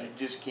now, because you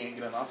just can't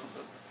get enough of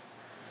it.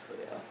 But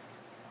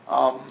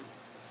yeah.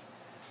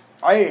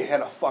 I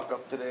had a fuck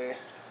up today.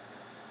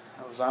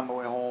 I was on my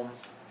way home.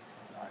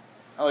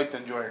 I like to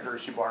enjoy a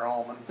Hershey bar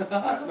home,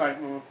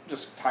 and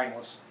just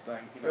timeless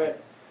thing, Right.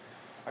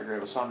 I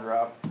grab a sun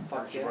drop,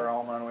 Hershey bar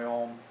home on the way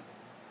home.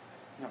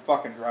 I'm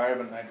fucking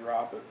driving and I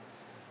drop it.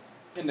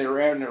 And they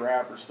ran the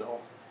wrapper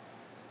still.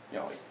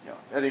 I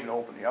didn't even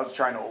open it. I was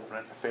trying to open it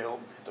and it failed,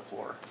 hit the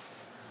floor.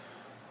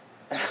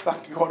 And I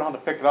fucking go down to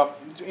pick it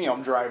up,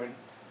 I'm driving.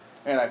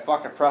 And I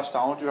fucking pressed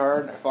down too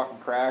hard and I fucking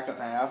cracked it in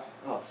half.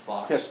 Oh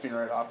fuck. Pissed me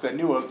right off. I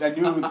knew what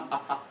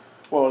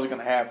was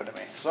gonna happen to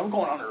me. So I'm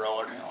going on the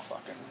road,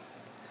 fucking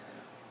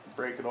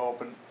break it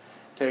open,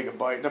 take a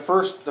bite. The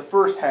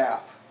first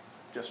half,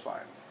 just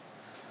fine.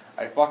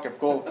 I fucking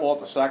pull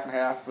out the second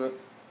half of it.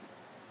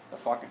 The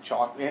fucking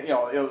chocolate, it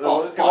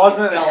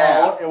wasn't in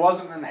half. It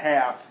wasn't in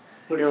half.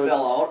 But it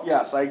fell out?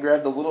 Yes, I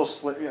grabbed the little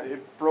slit.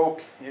 It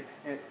broke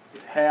in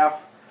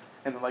half,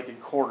 and then like in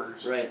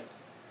quarters. Right.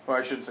 Well,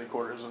 I shouldn't say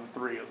quarters, in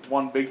three.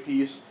 One big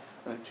piece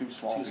and then two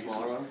small pieces.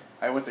 Smaller ones?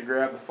 I went to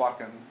grab the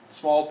fucking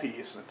small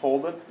piece and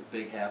pulled it. The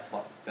big half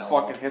fell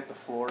fucking out. Hit the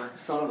floor.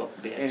 Son of a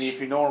bitch. And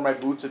if you know where my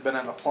boots have been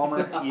on the plumber,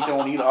 you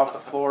don't eat off the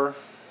floor.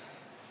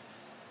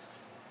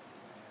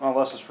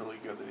 Unless it's really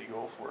good that you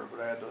go for it, but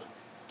I had to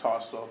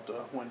toss out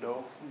the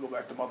window and go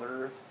back to Mother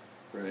Earth.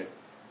 Right.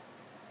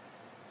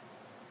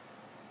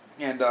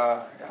 And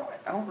I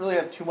don't really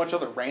have too much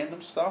other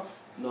random stuff.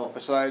 No.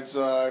 Besides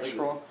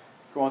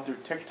going through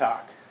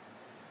TikTok.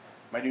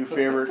 My new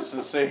favorite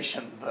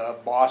sensation, the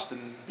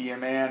Boston Be a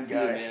Man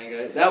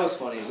guy. That was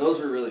funny. Those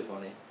were really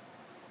funny.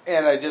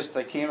 And I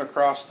came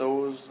across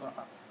those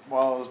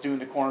while I was doing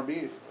the corned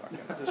beef.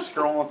 Just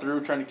scrolling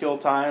through, trying to kill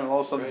time, and all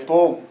of a sudden,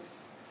 boom.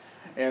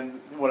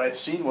 And what I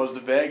seen was the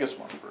Vegas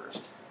one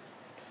first.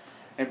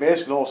 And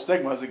basically the whole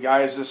stigma is the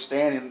guy is just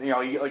standing,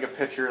 you get like a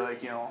picture,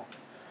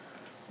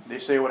 They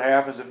say what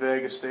happens in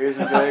Vegas stays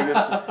in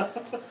Vegas.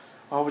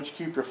 Why would you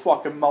keep your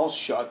fucking mouth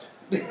shut?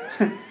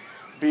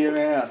 Be a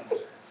man.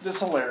 Just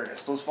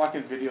hilarious. Those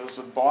fucking videos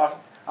of boss.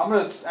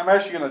 I'm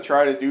actually gonna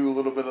try to do a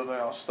little bit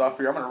of stuff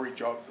here. I'm gonna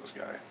reach out to this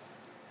guy,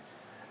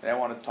 and I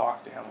want to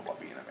talk to him about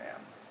being a man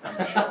on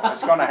the show.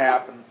 It's gonna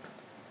happen.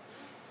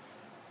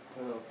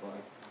 Oh,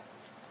 fuck.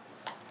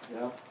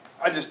 Yeah.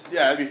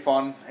 It'd be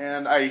fun.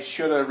 And I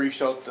should have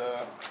reached out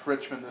to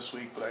Richmond this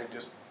week, but I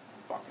just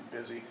fucking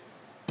busy.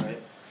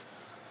 Right.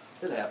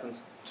 It happens.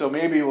 So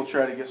maybe we'll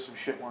try to get some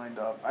shit lined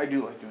up. I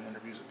do like doing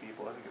interviews with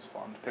people. I think it's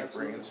fun to pick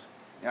Absolutely. brains.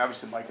 And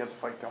obviously Mike has a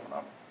fight coming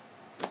up.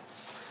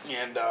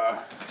 And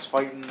he's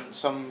fighting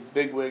some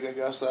bigwig, I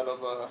guess, out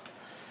of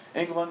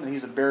England, and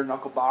he's a bare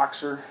knuckle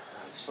boxer.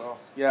 So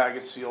yeah, I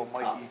get to see old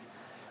Mikey.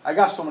 I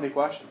got so many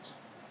questions.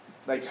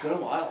 Like, It's been a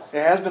while. It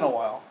has been a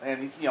while,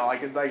 and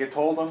like I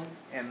told them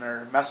in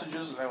their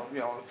messages,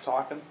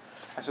 talking.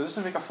 I said, "This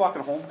is like a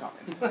fucking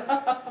homecoming."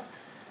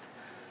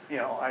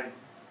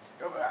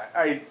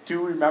 I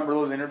do remember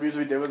those interviews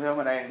we did with him,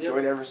 and I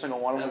enjoyed every single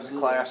one of them. It was a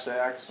class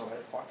act, so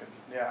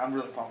I'm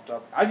really pumped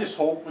up. I just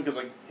hope, because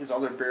like his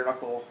other bare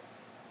knuckle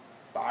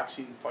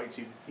boxing fights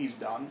he's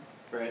done.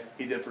 Right.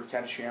 He did for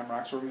Ken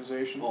Shamrock's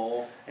organization.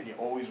 Oh. And he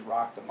always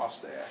rocked the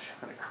mustache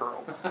and it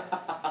curled.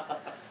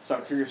 So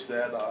I'm curious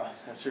that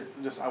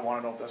I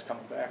want to know if that's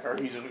coming back, or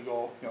he's gonna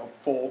go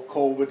full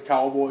COVID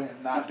cowboy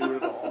and not do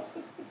it at all.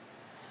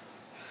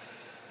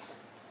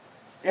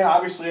 And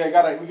obviously we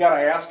gotta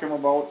ask him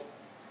about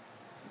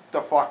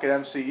the fucking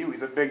MCU.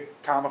 He's a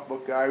big comic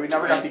book guy. We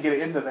never got to get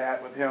into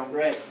that with him,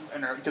 right?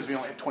 Because we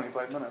only had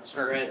 25 minutes,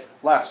 or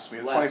less. We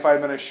had a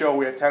 25-minute show.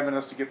 We had 10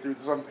 minutes to get through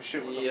some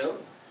shit with him.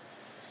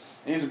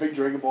 And he's a big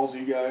Dragon Ball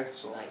Z guy.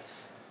 So.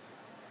 Nice.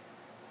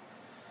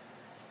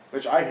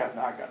 Which I have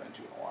not gotten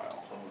into in a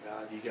while. Oh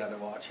God, you gotta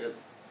watch it.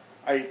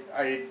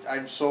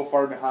 I'm so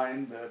far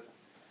behind that.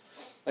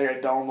 Like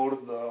I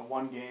downloaded the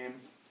one game.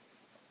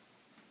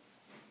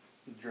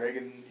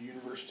 Dragon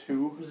Universe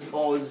 2.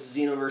 Oh, is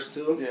Xenoverse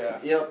 2? Yeah.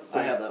 Yep,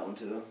 I have that one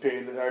too.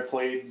 I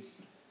played.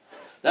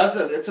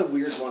 It's a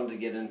weird one to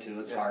get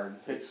into. It's hard.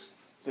 It's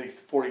like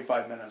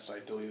 45 minutes. I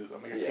deleted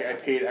them. I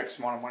paid X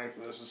amount of money for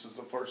this. This is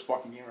the first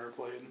fucking game I ever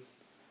played.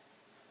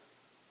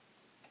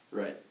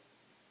 Right.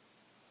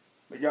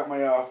 I got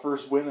my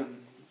first win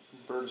in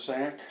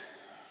Verdansk.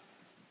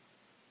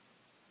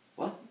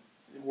 What?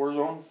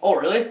 Warzone. Oh,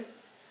 really?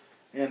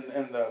 In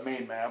the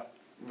main map.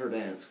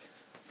 Verdansk.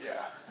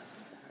 Yeah.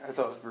 I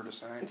thought it was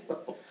Verdansk.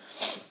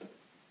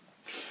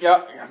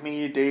 Yeah,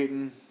 me,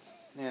 Dayton,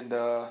 and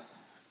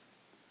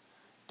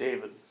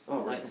David.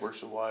 Oh, nice.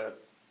 Works with Wyatt.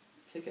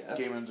 Kick ass.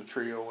 Came in as a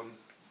trio and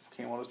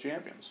came out as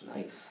champions.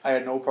 Nice. I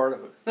had no part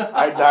of it.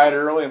 I died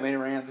early and they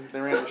ran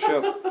the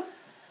ship.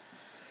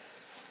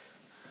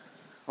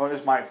 Well,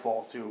 it's my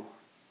fault too.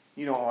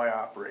 You know how I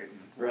operate in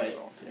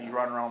Warzone. Yeah. You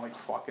run around like a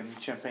fucking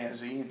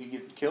chimpanzee and you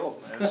get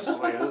killed. That's just the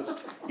way it is.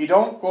 You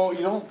don't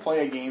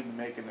play a game to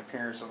make an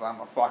appearance of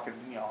I'm a fucking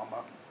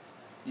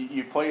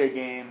you play a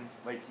game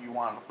like you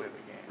want to play the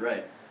game.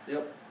 Right.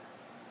 Yep.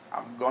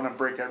 I'm gonna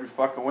break every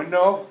fucking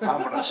window.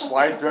 I'm gonna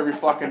slide through every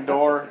fucking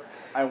door.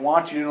 I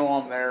want you to know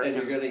I'm there. And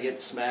you're gonna get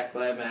smacked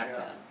by a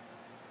MAC-10.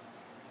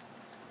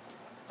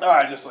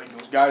 I just like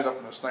those guys up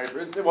in the sniper.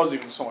 It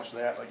wasn't even so much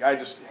that. Like I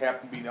just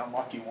happened to be the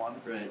unlucky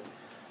one. Right.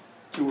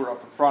 Two were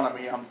up in front of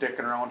me. I'm dicking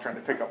around trying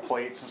to pick up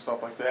plates and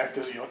stuff like that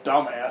because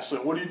dumbass.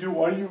 So what do you do?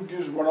 Why do you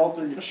just run out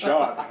there and get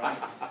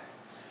shot?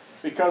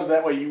 Because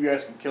that way you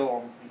guys can kill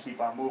them and keep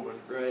on moving.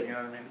 Right. You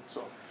know what I mean?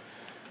 So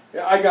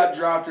yeah, I got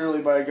dropped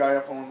early by a guy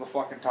up on one of the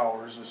fucking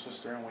towers. It's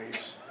just there and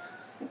waits.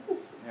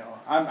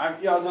 I'm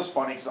it's just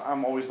funny because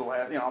I'm always the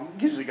last. I'm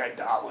usually the guy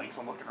dot links.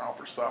 I'm looking around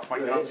for stuff. My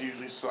guns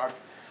usually suck.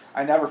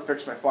 I never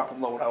fix my fucking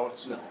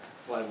loadouts. No,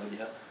 why would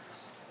you?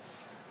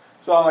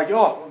 So I'm like,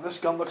 this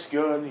gun looks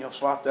good.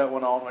 Swap that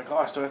one out. I'm like,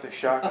 I still got this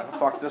shotgun.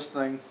 Fuck this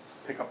thing.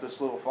 Pick up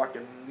this little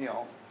fucking,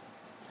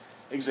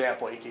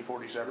 example AK-47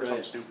 or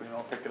something stupid.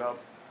 Pick it up.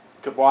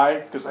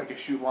 Why? Because I can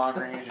shoot long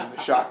range, and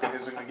the shotgun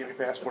isn't going to get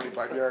me past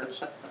 45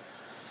 yards.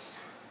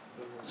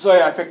 So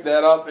yeah, I picked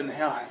that up, and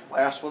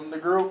last one in the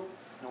group.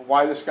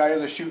 Why this guy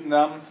isn't shooting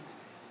them?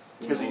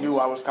 Because he knew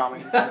I was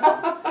coming.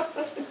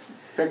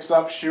 Picks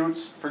up,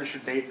 shoots. Pretty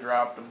sure Dayton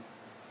dropped him.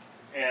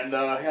 And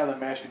the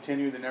match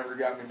continued. They never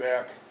got me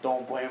back.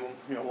 Don't blame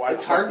them. Why?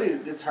 It's hard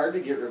to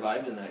get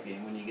revived in that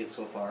game when you get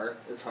so far.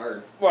 It's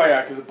hard. Well,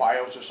 yeah, because the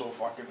bios are so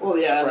fucking. Well,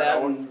 yeah,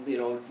 that one.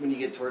 When you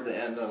get toward the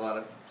end, a lot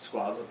of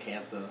squads will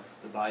camp the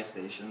buy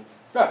stations.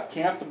 Yeah,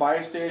 camp the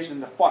buy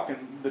station.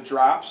 The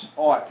drops.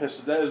 Oh,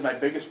 that is my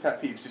biggest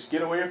pet peeve. Just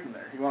get away from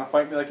there. You want to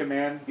fight me like a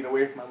man? Get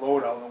away from my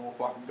loadout, and then we'll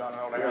fucking gun it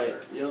out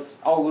after. Yep.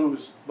 I'll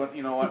lose, but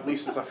at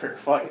least it's a fair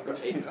fight.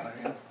 Right. You know what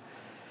I mean?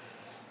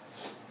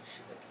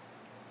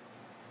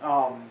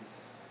 I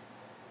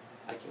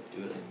can't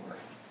do it anymore.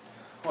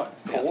 What?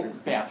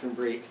 Bathroom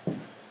break.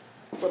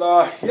 But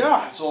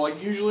so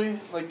like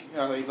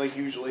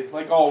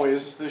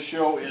always, this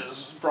show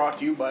is brought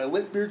to you by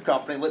Lit Beard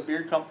Company. Lit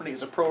Beard Company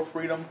is a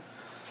pro-freedom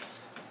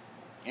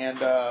and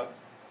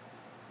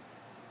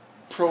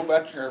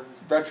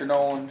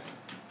pro-veteran-owned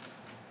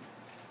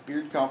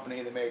Beard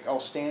Company. They make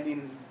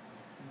outstanding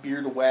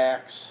beard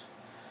wax,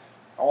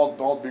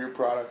 all beard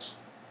products,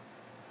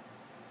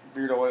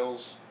 beard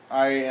oils.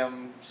 I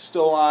am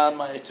still on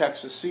my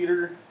Texas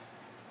Cedar.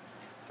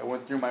 I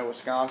went through my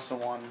Wisconsin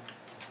one.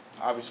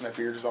 Obviously, my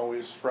beard is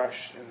always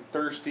fresh and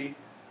thirsty.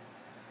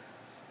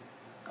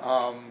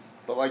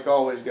 But like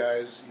always,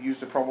 guys, use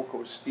the promo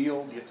code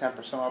STEEL. You get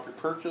 10% off your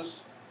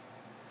purchase.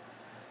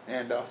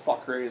 And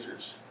fuck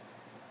razors.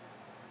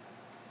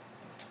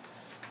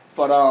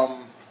 But I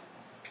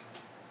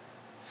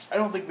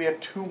don't think we have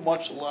too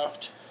much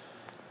left.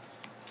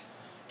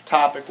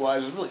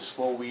 Topic-wise, it's a really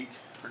slow week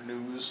for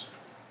news.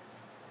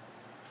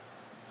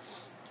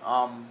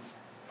 I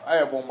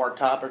have one more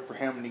topic for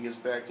him when he gets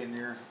back in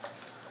here.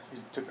 He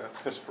took a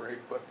piss break,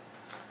 but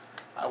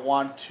I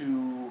want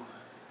to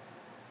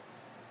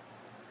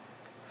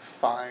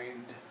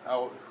find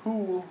out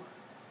who.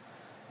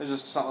 There's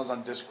just something that's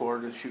on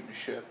Discord, just shooting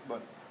shit,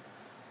 but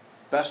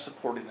best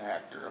supporting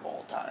actor of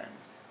all time.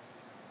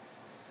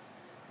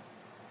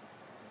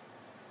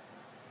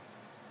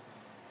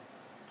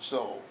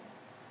 So,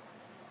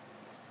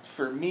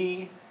 for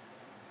me,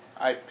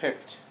 I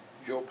picked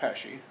Joe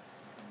Pesci.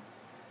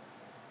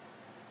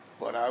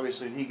 But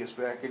obviously, when he gets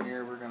back in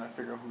here, we're going to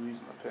figure out who he's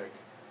going to pick.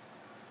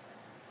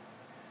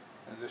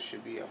 And this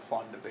should be a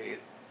fun debate.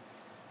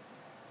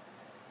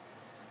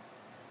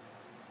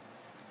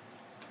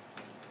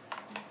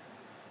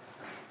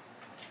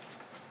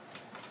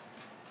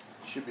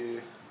 Should be.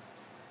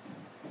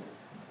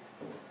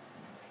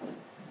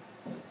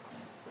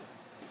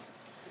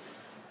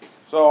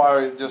 So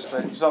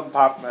something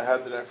popped in my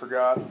head that I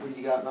forgot. What do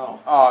you got now?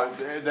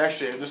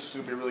 Actually, this is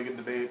going to be a really good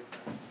debate.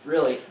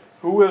 Really?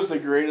 Who is the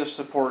greatest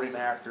supporting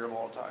actor of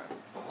all time?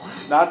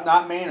 What?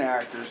 Not main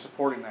actors,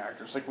 supporting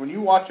actors. Like when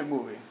you watch a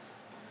movie,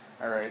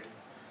 all right,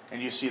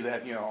 and you see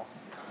that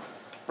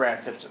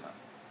Brad Pitt's in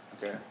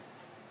it, okay.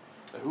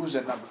 So who's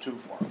at number 2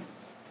 for him?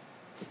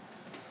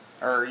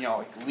 Or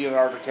like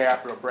Leonardo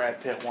DiCaprio,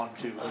 Brad Pitt, 1,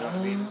 2. You know what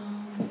I mean?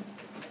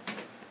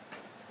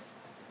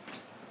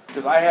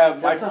 Because I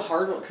have. That's a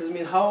hard one. Because I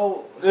mean,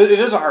 how? It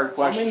is a hard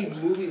question. How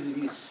many movies have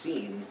you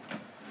seen?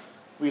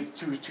 We have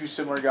two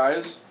similar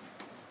guys.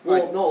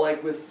 Well, Like, no,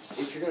 like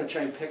if you're gonna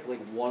try and pick like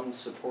one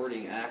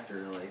supporting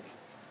actor, like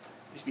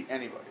it could be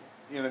anybody.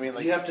 You know what I mean?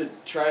 Like you have to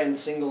try and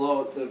single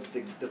out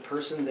the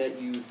person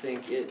that you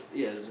think it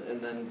is, and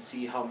then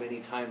see how many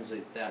times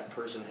that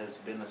person has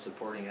been a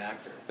supporting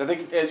actor. I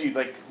think as you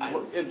like, I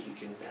don't think you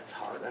can. That's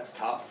hard. That's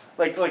tough.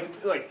 Like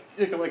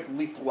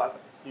Lethal Weapon.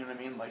 You know what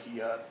I mean? Like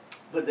he.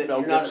 But Mel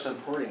you're not a Gibson.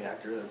 supporting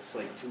actor. That's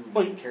like two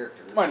Well,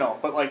 characters. I know,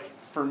 but like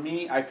for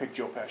me, I picked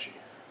Joe Pesci.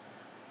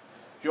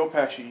 Joe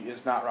Pesci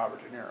is not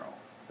Robert De Niro.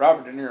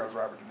 Robert De Niro is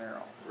Robert De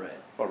Niro. Right.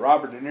 But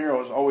Robert De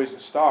Niro is always a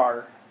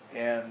star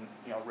in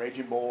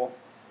Raging Bull,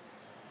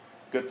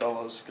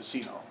 Goodfellas,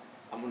 Casino.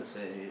 I'm gonna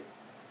say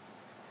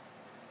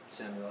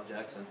Samuel L.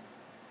 Jackson.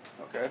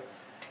 Okay.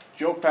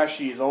 Joe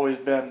Pesci has always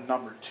been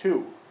number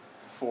 2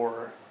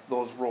 for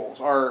those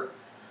roles. Or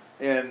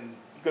in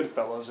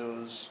Goodfellas, it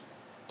was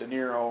De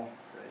Niro,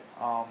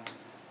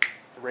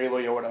 Ray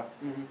Liotta.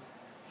 Mm-hmm.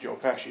 Joe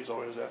Pesci is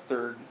always that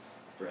third.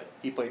 Right.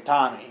 He played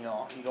Tommy.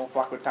 You don't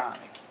fuck with Tommy.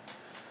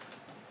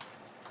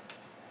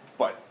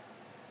 But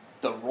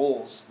the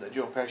roles that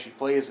Joe Pesci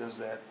plays as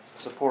that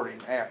supporting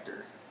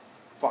actor,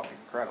 fucking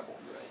incredible.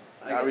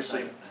 Right.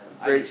 Obviously,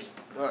 have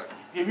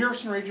you ever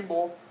seen Raging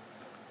Bull?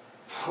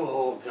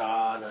 Oh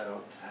God, I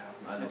don't.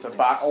 It's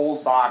a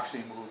old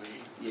boxing movie.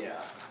 Yeah.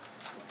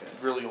 Okay.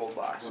 Really old I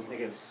boxing. don't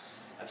think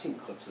I've seen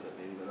clips of it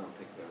maybe, but I don't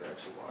think I've ever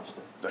actually watched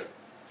it. Like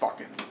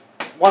fucking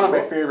one of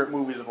my favorite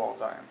movies of all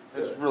time.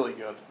 It's Good. really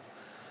good.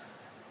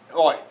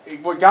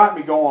 What got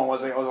me going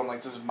was I was on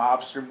like this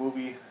mobster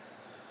movie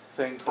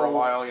thing for a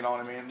while. You know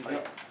what I mean?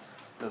 Like,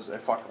 I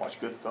fucking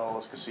watched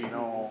Goodfellas,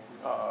 Casino,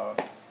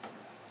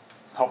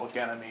 Public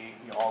Enemy,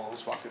 all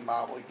those fucking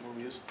mob like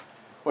movies,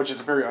 which is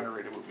a very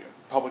underrated movie.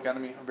 Public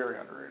Enemy, very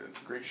underrated,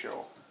 great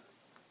show.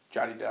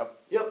 Johnny Depp.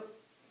 Yep.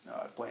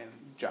 Playing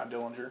John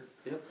Dillinger.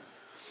 Yep.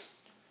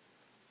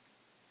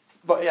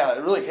 But yeah,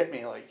 it really hit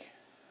me. Like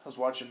I was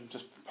watching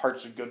just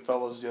parts of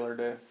Goodfellas the other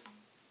day,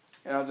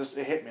 and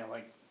it hit me. I'm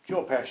like,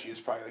 Joe Pesci is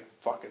probably like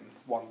fucking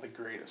one of the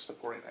greatest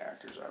supporting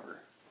actors ever.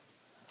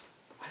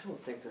 I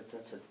don't think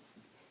that's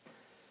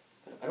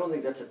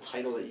a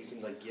title that you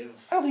can like give.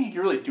 I don't think you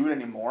can really do it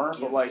anymore.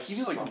 Give But like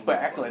even like someone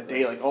back in the like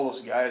day, that. like all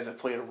those guys that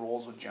played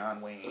roles with John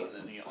Wayne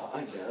and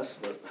I guess,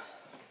 but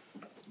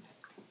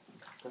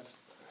that's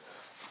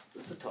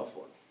a tough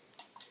one.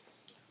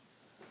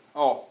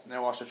 Oh, and I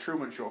watched the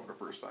Truman Show for the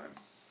first time.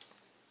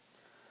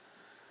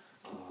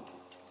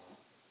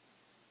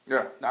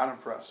 Yeah, not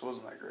impressed. It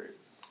wasn't that great.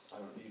 I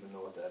don't even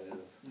know what that is.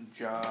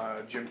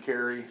 Jim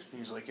Carrey,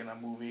 he's like in a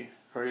movie,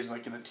 or he's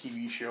like in a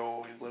TV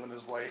show, he's living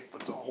his life,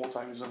 but the whole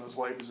time he's in his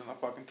life, he's in a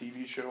fucking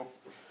TV show.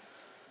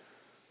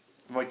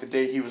 From like the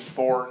day he was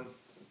born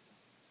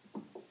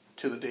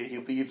to the day he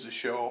leaves the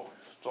show,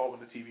 it's all in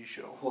the TV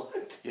show.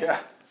 What?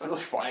 Yeah, really I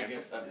fucking.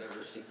 guess I've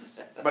never seen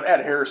that. But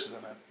Ed Harris is in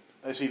it.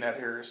 I seen Ed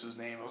Harris's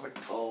name. I was like,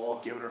 Oh.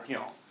 give it a,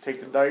 take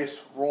the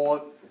dice, roll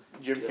it,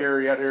 Jim Yeah.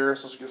 Carrey, Ed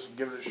Harris. Let's just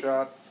give it a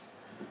shot.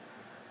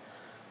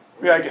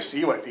 Yeah, I can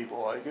see why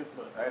people like it,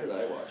 but What did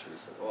I watch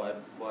recently? Oh,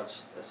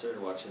 I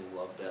started watching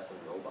Love, Death, and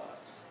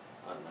Robots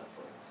on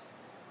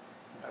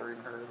Netflix. never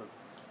even heard of it.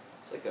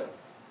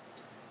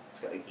 It's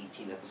got like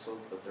 18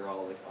 episodes, but they're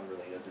all like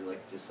unrelated. They're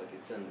like just like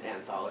it's an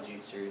anthology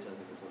series. I think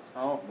is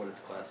what it's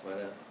classified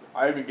as.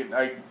 I've been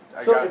getting.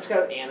 It's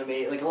got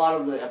anime. Like a lot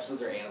of the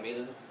episodes are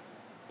animated,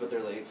 but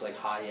they're like it's like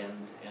high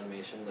end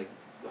animation, like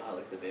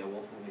the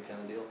Beowulf movie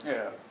kind of deal.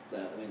 Yeah.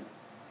 That I mean,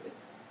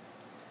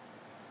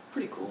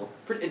 pretty cool.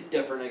 Pretty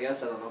different, I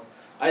guess. I don't know.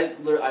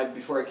 I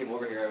before I came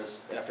over here,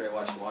 after I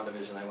watched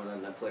WandaVision, I went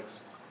on Netflix,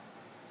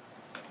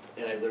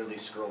 and I literally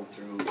scrolled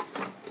through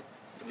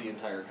the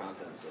entire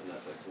contents of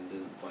Netflix and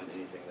didn't find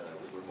anything that I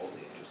was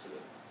remotely interested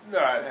in. No,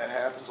 that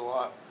happens a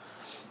lot.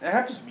 It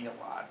happens to me a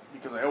lot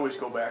because I always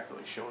go back to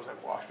like shows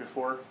I've watched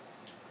before.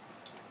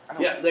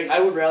 Yeah, like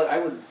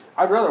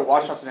I'd rather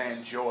watch something I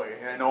enjoy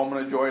and I know I'm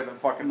gonna enjoy it than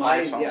fucking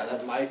find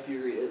something. My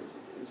theory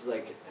is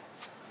like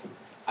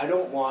I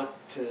don't want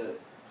to.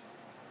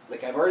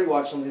 Like, I've already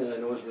watched something that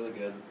I know is really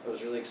good. I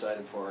was really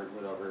excited for it,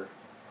 whatever.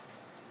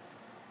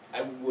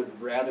 I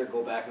would rather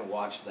go back and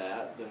watch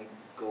that than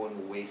go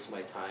and waste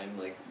my time,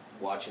 like,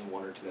 watching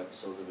 1 or 2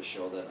 episodes of a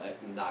show that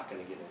I'm not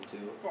going to get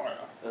into. Oh, yeah.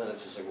 And then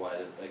it's just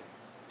like,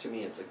 to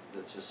me, it's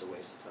just a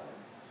waste of time.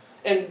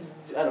 And,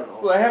 I don't know.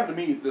 Well, that happened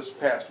to me this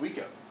past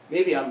weekend.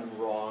 Maybe I'm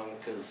wrong,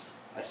 because,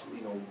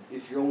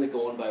 if you're only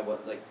going by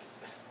what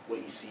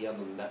you see on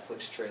the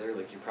Netflix trailer,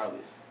 like, it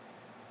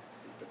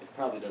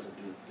probably doesn't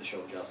do the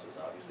show justice,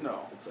 obviously.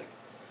 No. It's like,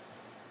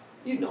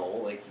 you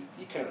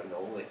kind of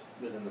know, like,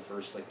 within the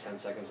first, 10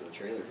 seconds of the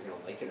trailer if you're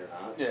going to like it or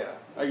not. Yeah,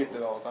 I get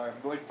that all the time.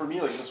 But, like, for me,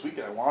 like, this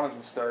weekend, I wanted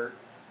to start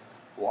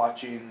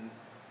watching,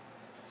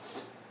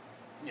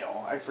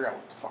 I forgot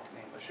what the fucking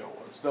name of the show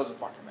was. Doesn't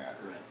fucking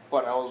matter. Right.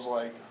 But I was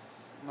like,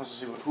 let's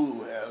see what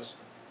Hulu has.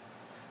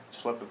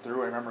 Just flip it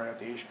through. I remember I got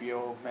the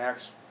HBO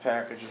Max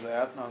package of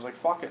that, and I was like,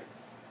 fuck it.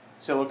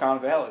 Silicon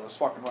Valley, let's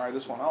fucking ride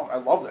this one out. I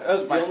love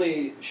that. The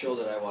only show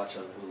that I watch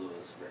on Hulu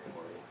is Rick and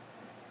Morty.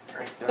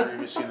 Right there, have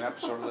you seen an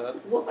episode of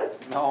that?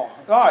 What? No.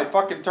 Oh, I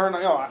fucking turned,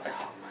 Oh, man.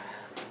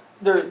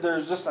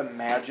 there's just a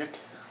magic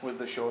with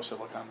the show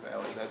Silicon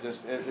Valley that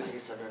just, I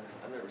guess I've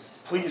never seen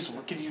please,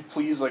 can you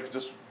please,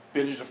 just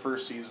binge the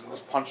first season,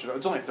 just punch it out.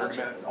 It's only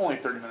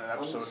 30-minute I'm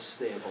episode.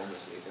 staying home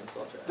this weekend, so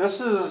I'll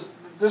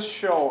try. This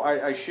show,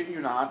 I shit you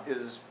not,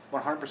 is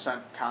 100%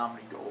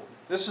 comedy gold.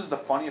 This is the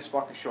funniest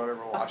fucking show I've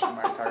ever watched in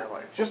my entire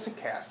life. Just to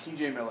cast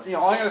T.J. Miller.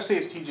 All I gotta say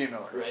is T.J.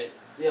 Miller. Right.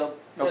 Yep.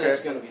 Okay. And it's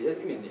gonna be. I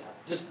mean, yeah.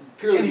 Just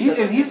purely. And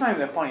he's not even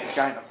the funniest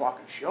guy in the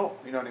fucking show.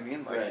 You know what I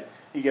mean? Like, right.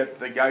 You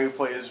get the guy who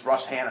plays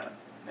Russ Hanneman,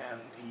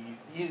 and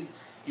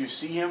you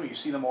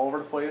see them all over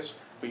the place,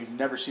 but you've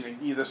never seen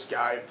this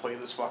guy play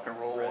this fucking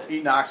role. Right.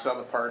 He knocks it out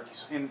of the park.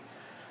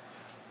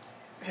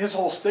 His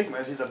whole stigma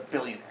is he's a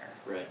billionaire.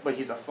 Right. But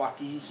he's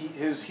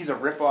a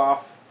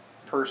rip-off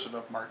person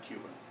of Mark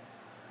Cuban.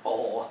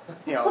 Oh.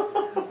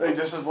 They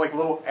just as like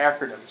little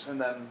acronyms,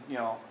 and then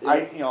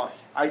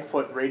I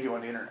put radio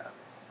on the internet.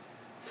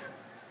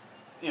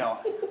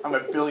 I'm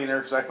a billionaire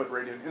because I put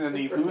radio, and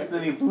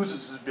then he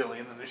loses his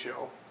billion in the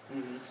show.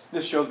 Mm-hmm.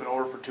 This show's been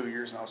over for 2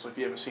 years now, so if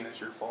you haven't seen it, it's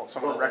your fault. So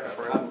I'm gonna wreck it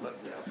for you a little bit.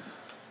 Yeah.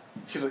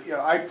 He's like,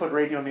 I put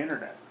radio on the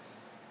internet.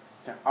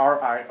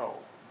 RIO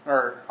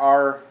or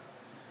R.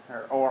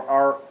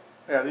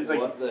 Yeah, like,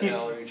 what the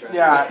hell are you trying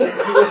to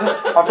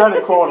do? I'm trying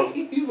to quote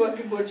him. You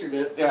fucking butchered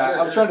it. Yeah, sure.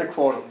 I'm trying to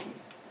quote him.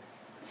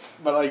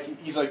 But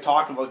he's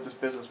talking about this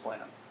business plan.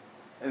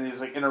 And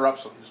he's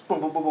interrupts him. Just boom,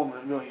 boom, boom, boom.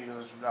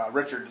 And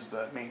Richard is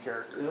the main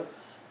character. Yep.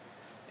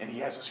 And he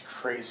has this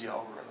crazy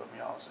algorithm,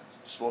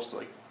 it's supposed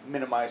to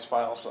minimize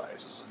file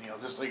sizes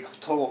and just a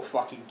total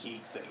fucking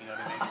geek thing, you know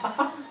what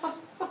I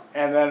mean?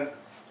 And then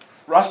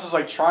Russ is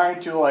trying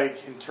to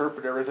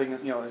interpret everything,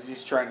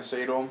 he's trying to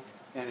say to him.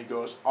 And he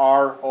goes,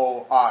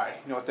 ROI.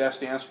 You know what that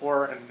stands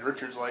for? And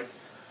Richard's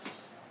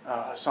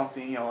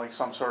something,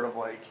 some sort of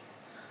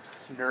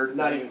nerd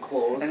Not thing. even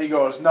close. And he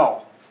goes,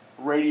 no,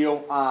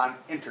 radio on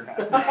internet.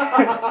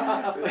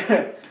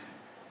 And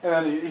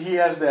then he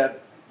has that,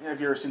 have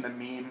you ever seen the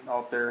meme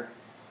out there?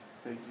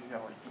 You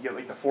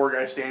get the 4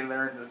 guys standing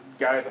there and the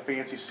guy in the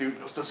fancy suit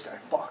goes, this guy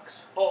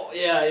fucks. Oh,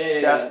 yeah.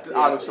 That's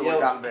out of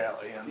Silicon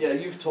Valley. And yeah,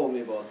 you've told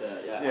me about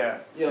that, yeah. Yeah,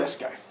 Yep. this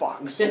guy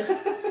fucks.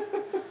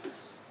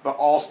 But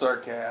all-star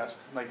cast,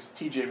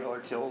 T.J.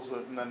 Miller kills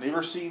it. And then you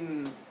ever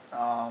seen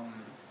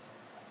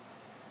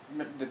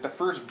the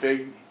first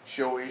big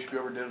show HBO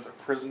ever did was a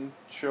prison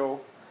show?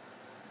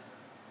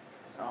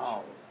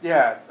 Oh,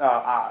 yeah,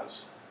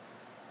 Oz.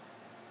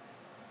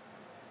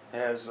 It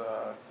has,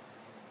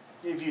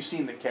 if you've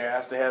seen the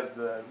cast, it has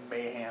the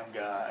Mayhem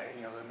guy,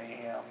 the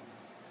Mayhem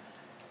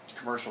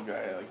commercial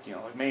guy,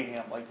 like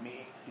Mayhem, like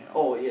me.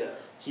 Oh, yeah.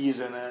 He's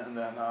in it, and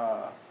then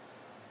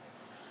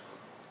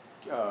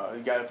the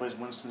guy that plays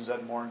Winston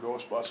Zeddemore in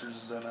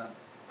Ghostbusters is in it.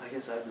 I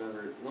guess I've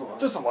never... No,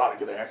 There's a lot of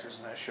good actors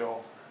in that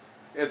show.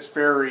 It's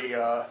very,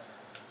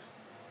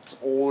 it's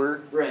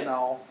older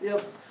now.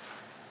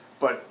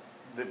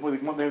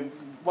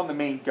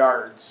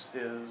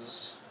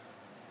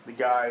 the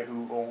guy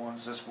who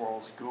owns This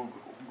World's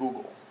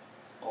Google.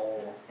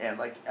 Oh. And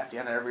like at the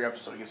end of every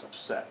episode, he gets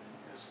upset.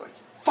 It's like,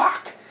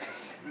 fuck.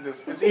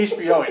 It's HBO,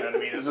 you know what I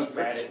mean? It's just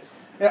mad.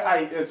 Yeah,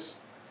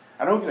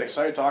 I don't get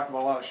excited talking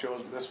about a lot of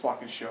shows, but this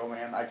fucking show,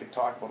 man, I could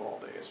talk about it all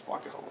day. It's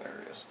fucking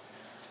hilarious.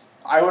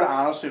 I would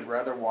honestly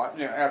rather watch,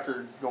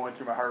 after going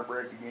through my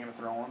heartbreak of Game of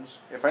Thrones,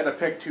 if I had to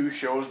pick 2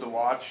 shows to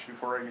watch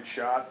before I get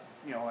shot,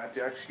 at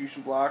the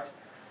execution block,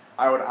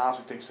 I would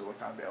honestly take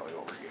Silicon Valley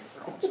over Game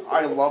of Thrones.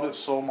 I love it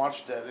so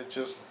much that it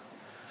just,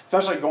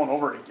 especially going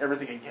over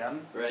everything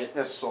again. Right.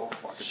 That's so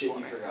fucking Shit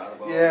funny. you forgot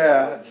about.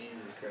 Yeah. Oh,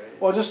 Jesus Christ.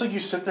 Well, just like you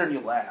sit there and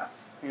you laugh.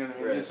 You know what I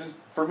mean? Right. It's just,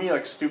 for me,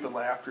 like, stupid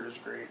laughter is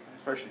great,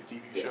 especially a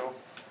TV show.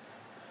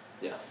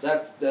 Yeah,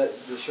 that the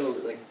show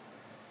that, like,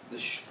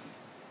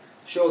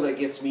 show that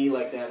gets me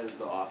like that is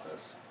The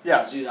Office.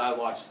 Yes. Dude, I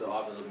watched The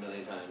Office a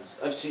million times.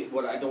 I've seen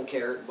what I don't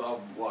care, but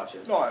I'll watch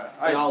it. No,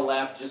 And I'll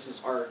laugh just as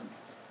hard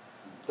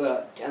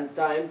the 10th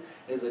time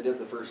as I did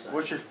the first time.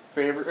 What's your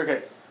favorite?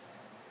 Okay,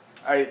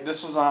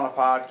 this was on a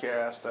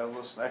podcast.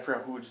 I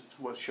forgot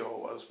what show it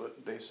was,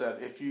 but they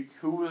said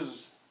who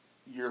was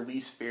your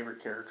least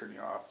favorite character in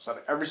The Office? Out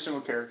of every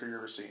single character you've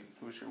ever seen,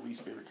 who was your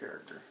least favorite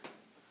character?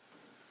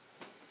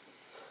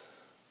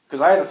 Because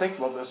I had to think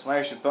about this, and I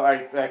actually thought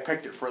I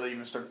picked it before they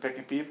even started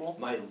picking people.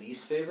 My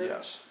least favorite?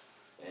 Yes.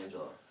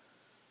 Angela.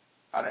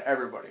 Out of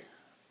everybody,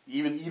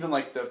 even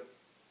like the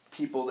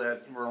people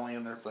that were only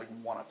in there for like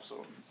 1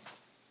 episode.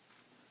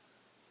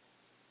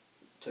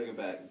 Took it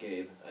back,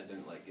 Gabe. I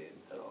didn't like Gabe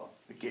at all.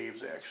 The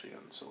Gabe's actually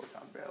in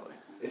Silicon Valley,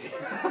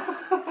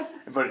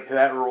 but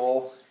that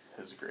role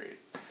is great.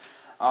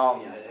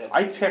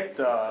 I picked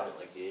I didn't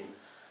like Gabe.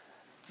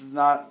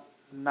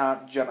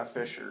 not Jenna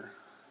Fisher,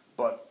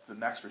 but the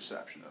next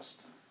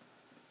receptionist.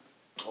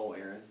 Oh,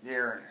 Aaron.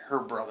 Aaron, her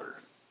brother.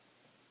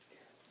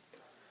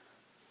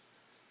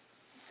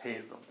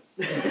 Hated him.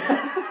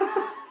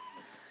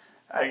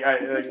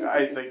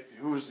 I think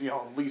who's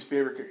least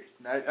favorite character.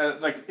 I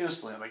like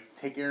instantly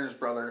take Aaron's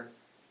brother.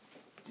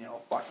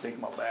 Take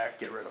him out back,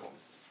 get rid of him.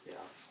 Yeah.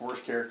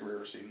 Worst character we've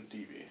ever seen on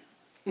TV.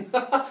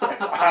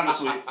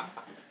 Honestly.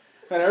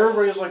 And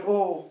everybody's like,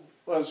 oh,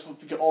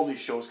 all these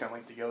shows kind of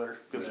linked together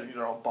because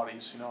they're all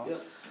buddies, Yeah.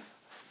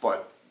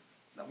 But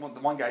the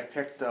one guy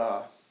picked,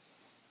 the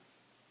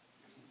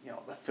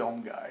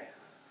film guy,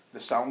 the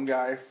sound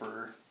guy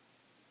for,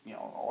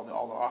 all the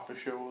Office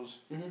shows.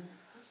 Mm-hmm.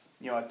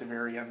 At the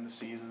very end of the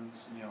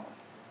seasons,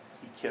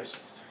 he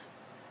kissed,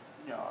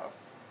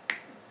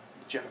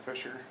 Jenna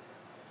Fisher.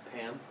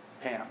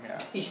 Pam, yeah.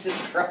 Jesus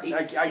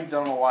Christ. I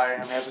don't know why I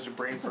have such a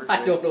brain for it.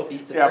 I don't know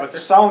either. Yeah, but the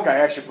sound guy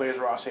actually plays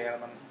Ross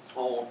Hanneman.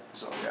 Oh.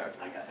 So, yeah.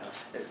 I got him.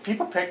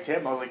 People picked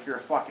him. I was like, you're a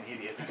fucking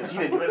idiot because he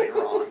didn't do anything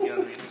wrong. You know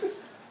what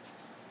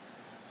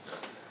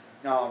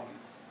I mean?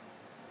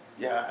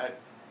 Yeah.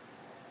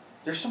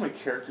 There's so many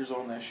characters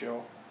on that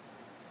show.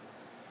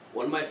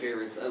 One of my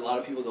favorites, a lot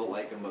of people don't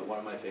like him, but one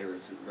of my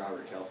favorites is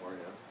Robert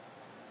California.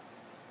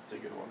 It's a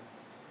good one.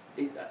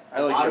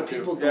 A lot of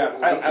people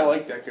don't like him. I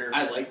like that character.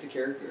 I like the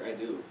character, I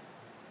do.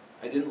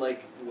 I didn't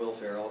like Will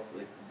Ferrell,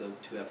 like the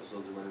 2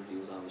 episodes or whatever he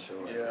was on the show.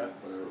 Yeah.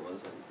 Whatever it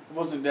was.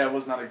 That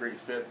was not a great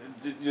fit.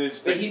 But I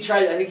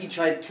think he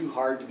tried too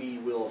hard to be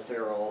Will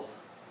Ferrell,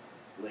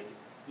 like,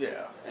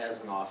 yeah,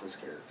 as an Office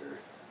character.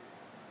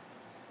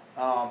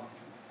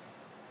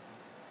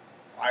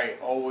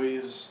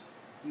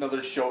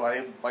 Another show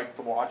I like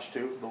to watch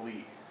too, The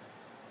League.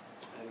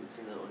 I haven't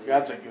seen that one either.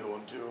 That's a good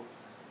one too.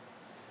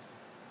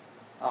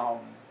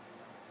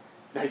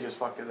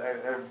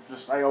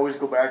 I always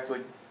go back to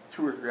like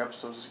 2 or 3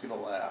 episodes just to get a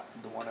laugh.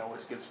 The one that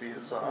always gets me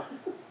is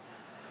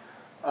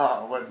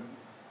when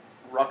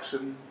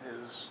Ruxin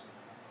is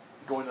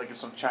going to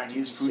some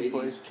Chinese food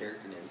place. These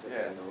character names, I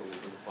know who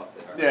the fuck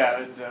they are.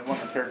 Yeah, one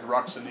of the character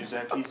Ruxin, he's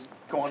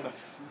going to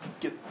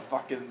get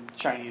fucking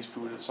Chinese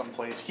food at some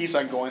place. He keeps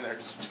on going there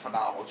because it's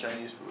phenomenal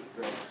Chinese food.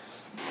 Right.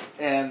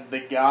 And the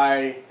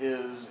guy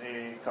is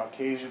a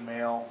Caucasian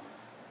male,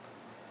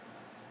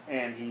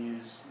 and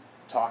he's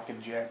talking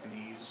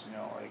Japanese,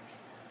 like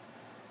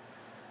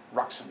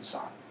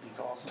Ruxin-san, he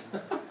calls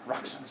him.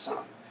 Ruxin-san.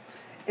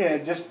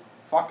 And it just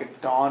fucking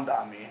dawned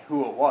on me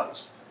who it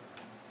was.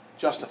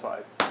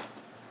 Justified.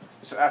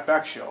 It's an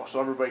FX show, so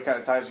everybody kind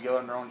of ties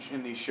together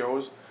in these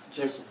shows.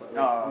 Justified.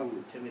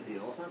 Timothy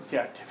Oliphant?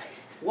 Yeah,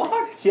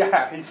 What?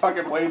 Yeah, he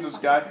fucking plays this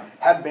guy,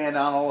 headband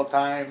on all the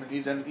time, and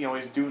he's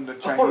he's doing the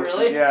Chinese. Oh,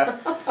 really? Yeah.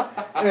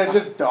 And it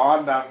just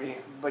dawned on me,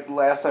 like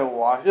last I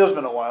watched, it's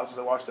been a while since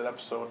I watched that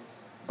episode,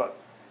 but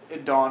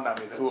it dawned on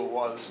me who it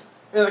was.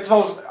 Yeah,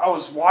 because I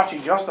was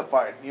watching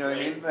Justified, you know what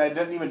I mean? And it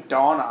didn't even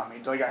dawn on me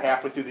until I got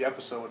halfway through the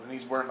episode, and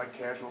he's wearing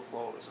casual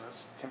clothes, and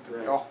it's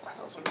Timothy Oliphant.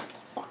 I was like, what the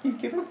fuck are you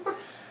kidding me?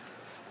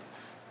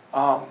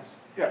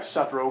 Yeah,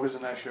 Seth Rogen's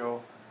in that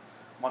show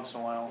once in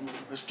a while.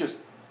 It's just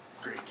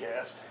great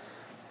cast.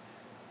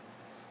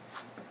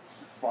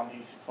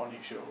 Funny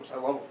shows. I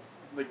love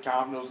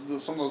them.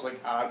 Some of those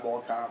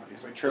oddball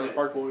comedies, like Trailer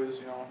Park Boys,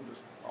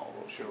 just all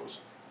those shows.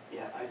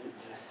 Yeah, I think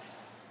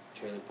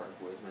Trailer Park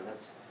Boys, man.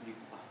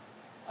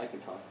 I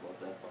could talk about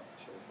that fucking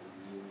show for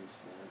years,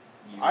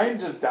 man. I'm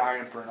just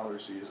dying for another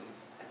season.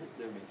 I think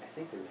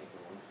they're making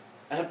one.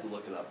 I have to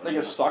look it up. I think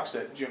it sucks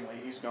that Jim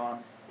Leahy's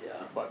gone, Yeah.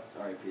 but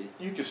R.I.P.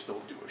 you can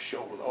still do a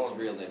show His without him.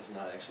 real name's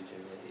not actually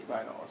Jim Leahy.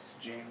 I know, it's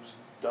James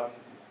Dunn,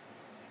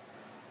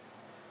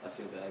 I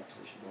feel bad because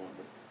I should know him,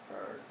 but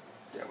or,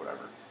 yeah,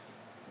 whatever.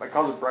 My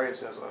cousin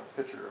Bryce has a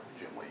picture of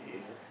Jim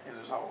Leahy in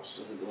his house.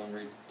 was it the one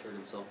where he turned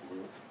himself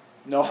blue?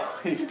 No,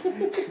 I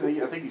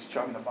think he's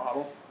chugging a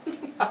bottle.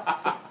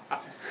 I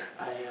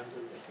am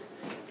the liquor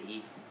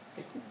Randy.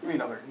 I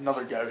mean,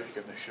 another guy we should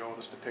get in the show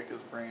just to pick his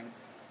brain.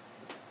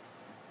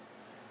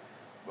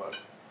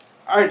 But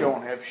I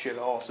don't have shit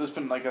else. It's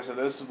been, like I said,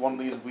 this is one of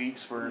these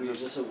weeks where It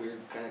was just a weird,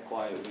 kind of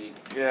quiet week.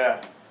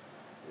 yeah.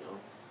 You know,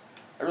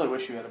 I really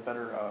wish you had a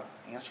better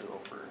answer though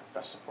for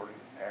best supporting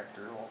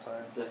actor of all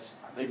time. that's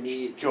I to think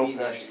me. Joe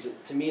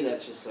To me,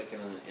 that's just like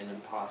an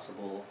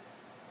impossible.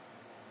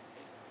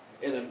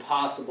 An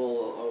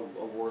impossible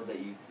award that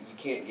you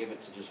can't give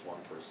it to just one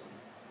person.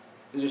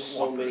 There's just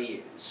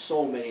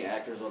so many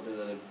actors out there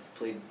that have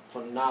played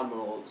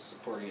phenomenal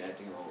supporting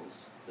acting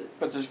roles.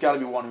 But there's got to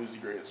be one who's the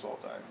greatest of all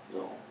time.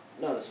 No,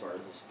 not as far as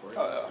the supporting.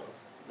 Oh,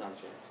 yeah. Not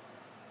a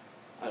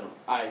chance.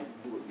 I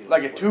you know,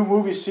 Like a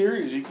 2-movie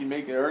series, you can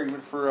make an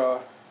argument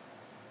for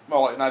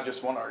well, like, not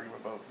just one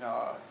argument, but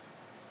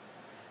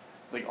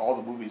like all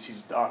the movies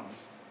he's done.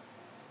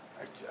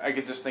 I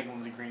could just think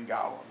of the Green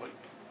Goblin, like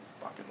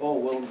fucking. Oh,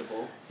 Willem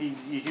Dafoe.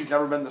 He's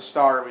never been the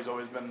star, but he's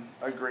always been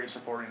a great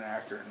supporting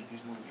actor in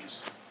these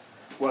movies.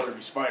 Whether it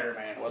be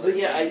Spider-Man, whether But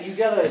yeah, it be you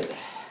gotta.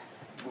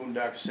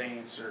 Boondock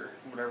Saints, or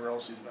whatever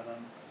else he's been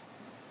in.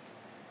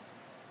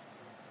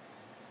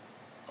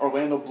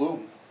 Orlando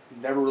Bloom,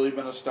 never really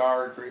been a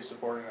star, great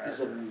supporting actor. He's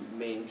a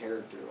main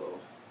character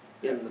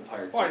though, in the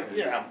Pirates. Well, of the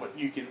yeah, but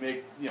you can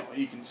make,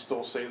 you can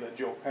still say that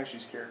Joe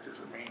Pesci's characters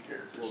are main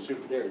characters Well,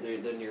 too.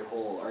 then your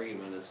whole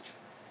argument is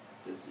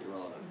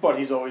irrelevant. But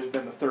he's always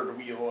been the third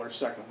wheel or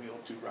second wheel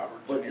to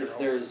Robert But De Niro. if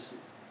there's,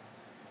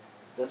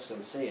 that's what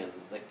I'm saying.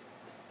 Like,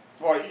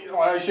 Well,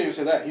 I shouldn't even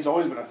say that. He's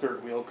always been a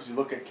third wheel because you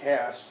look at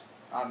cast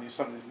on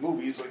some of these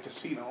movies, like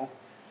Casino.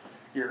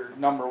 Your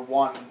number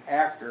one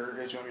actor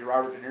is going to be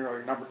Robert De Niro.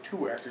 Your number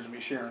two actor is going to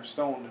be Sharon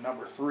Stone. The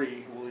number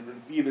three will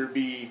either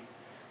be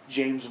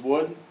James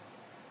Wood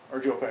or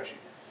Joe Pesci.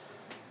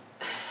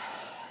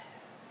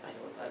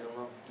 I don't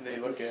know. And then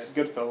you look at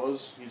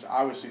Goodfellas. He's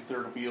obviously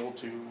third wheel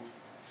to,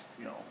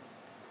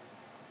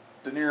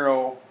 De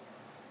Niro,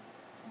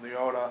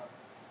 Liotta,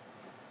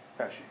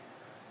 Pesci.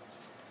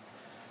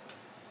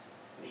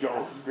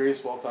 Go,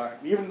 greatest of all time.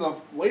 Even the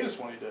latest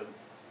one he did.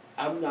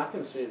 I'm not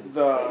gonna say that,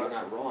 The- you're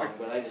not wrong,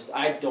 but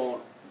I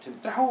don't.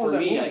 The hell was For that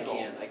me, movie I called?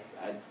 can't.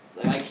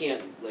 I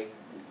can't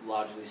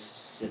logically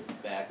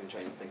sit back and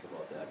try and think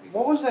about that. Because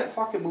What was that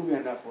fucking movie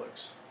on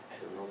Netflix? I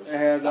don't know. It There's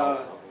had,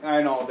 thousands of them.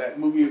 I know, that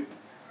movie, it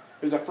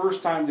was the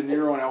first time De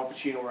Niro and Al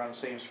Pacino were on the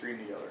same screen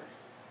together.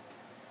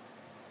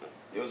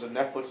 It was a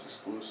Netflix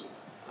exclusive.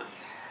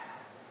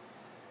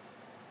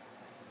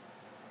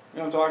 You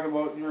know what I'm talking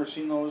about? You ever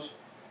seen those?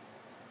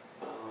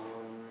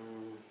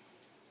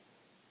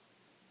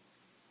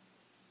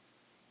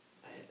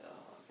 Oh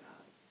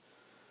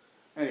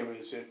God.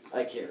 Anyways,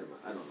 I can't remember.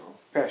 I don't know.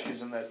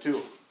 Pesci's in that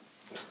too.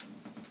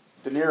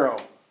 De Niro,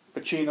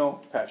 Pacino,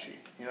 Pesci.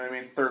 You know what I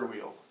mean? Third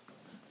wheel.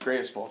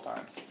 Greatest of all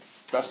time.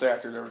 Best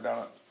actor's ever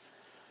done it.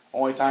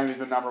 Only time he's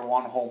been number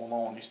one, Home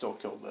Alone, he still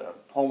killed that.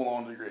 Home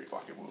Alone's a great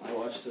fucking movie. I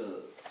watched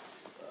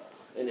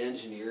an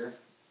engineer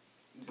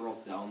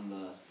broke down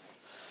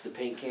the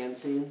paint can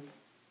scene,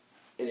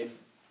 and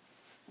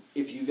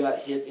if you got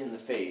hit in the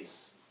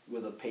face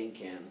with a paint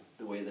can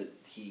the way that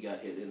he got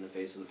hit in the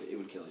face with it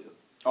would kill you.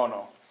 Oh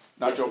no,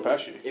 not Yes, Joe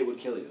Pesci. It would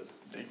kill you.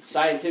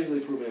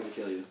 Scientifically proven it would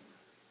kill you.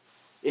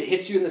 It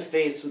hits you in the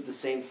face with the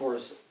same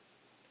force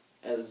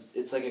as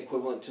it's like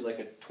equivalent to like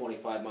a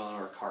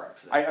 25-mile-an-hour car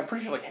accident. I'm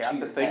pretty sure like half To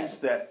the your things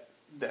head.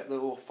 that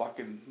little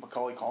fucking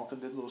Macaulay Culkin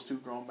did, those two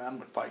grown men,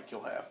 would probably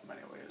kill half of them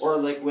anyways. Or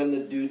like when the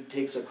dude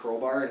takes a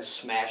crowbar and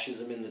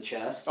smashes him in the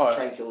chest Oh, to yeah.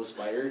 try and kill a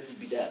spider, he'd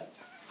be dead.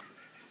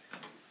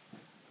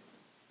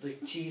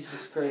 Like,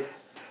 Jesus Christ.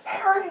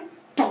 Harry,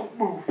 don't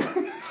move.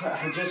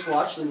 I just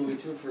watched the movie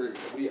too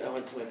I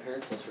went to my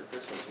parents' house for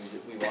Christmas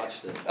and we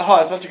watched it. Oh,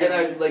 that's such a good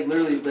And I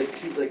literally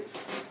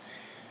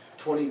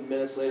 20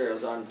 minutes later I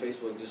was on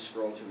Facebook just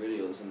scrolling through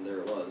videos and there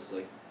it was,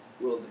 like,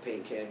 will the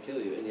paint can kill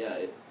you? And yeah,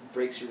 it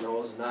breaks your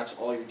nose, knocks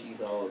all your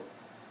teeth out.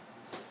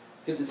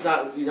 Because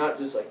you're not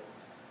just like,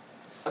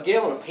 a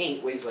gallon of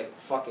paint weighs like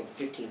fucking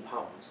 15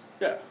 pounds.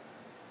 Yeah.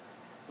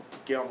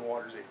 A gallon of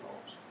water's 8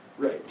 pounds.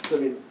 Right. So I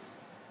mean,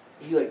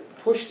 he like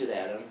pushed it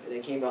at him and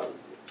it came out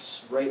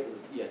right,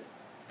 yeah.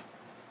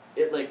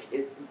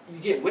 You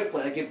get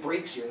whiplash, like it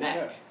breaks your neck.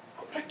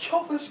 Yeah. I'm gonna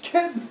kill this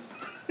kid.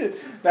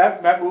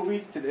 that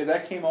movie, if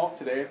that came out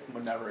today,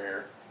 would never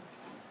air.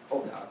 Oh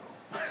God,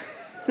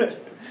 no.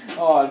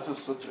 Oh, it's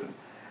just such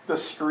the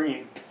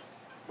screen.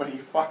 But he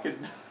fucking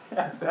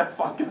has that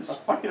fucking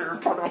spider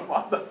in front of him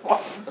on the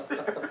fucking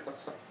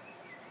stairs.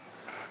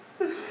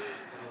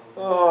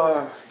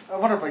 I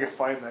wonder if I can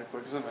find that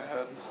quick. It's in my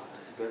head.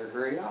 You better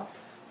hurry up.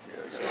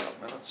 Yeah, I got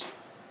 8 minutes.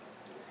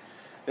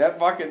 That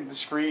fucking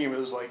scream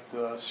is like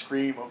the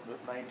scream of the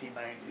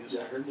 1990s.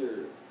 I heard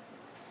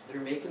they're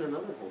making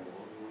another Home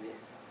Alone movie.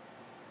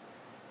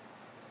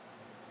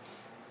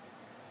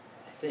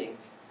 I think.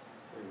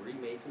 Or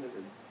remaking it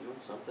or doing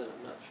something.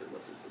 I'm not sure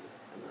what they're doing.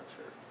 I'm not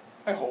sure.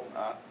 I hope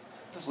not.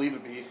 Just leave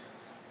it be.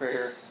 Right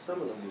here.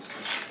 Some of them used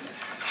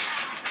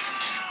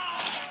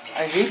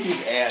I hate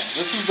these ads.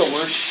 This is the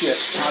worst shit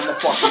on the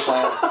fucking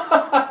planet.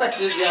 I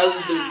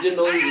didn't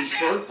know he was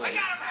short. I got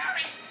him,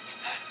 Harry!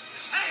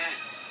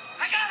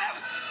 I got him!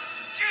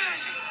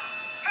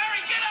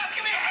 Harry, get up!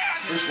 Give me a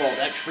hand! First of all,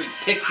 that freak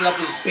picks it up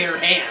with his bare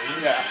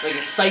hands, Yeah. like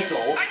a psycho.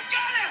 I got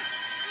him!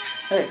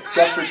 Hey,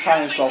 desperate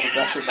times calls for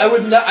desperate. I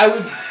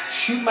would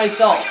shoot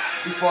myself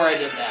before I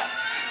did that.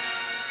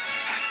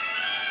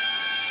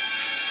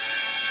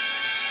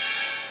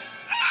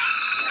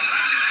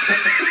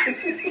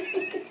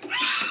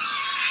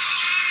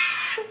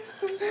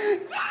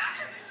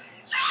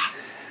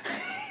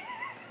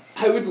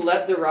 I would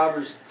let the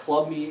robbers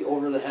club me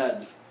over the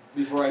head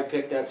before I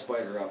picked that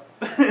spider up.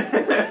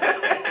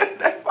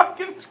 That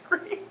fucking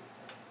scream.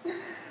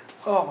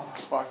 Oh,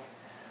 fuck.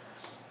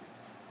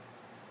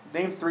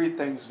 Name 3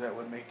 things that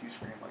would make you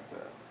scream like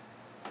that.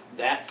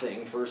 That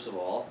thing, first of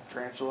all.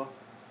 Tarantula?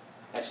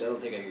 Actually,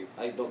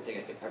 I don't think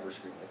I could ever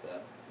scream like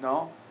that.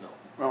 No? No.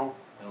 No?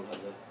 I don't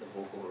have the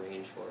vocal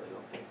range for it, I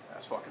don't think.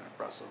 That's fucking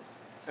impressive.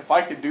 If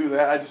I could do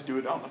that, I'd just do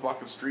it down the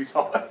fucking streets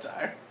all the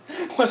time.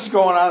 What's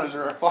going on? Is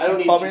there a I fucking don't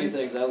need pub 3 in?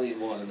 things, I only need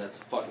 1, and that's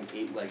a fucking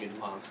 8-legged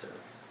monster.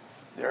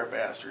 They're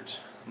bastards.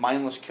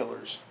 Mindless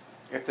killers.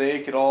 If they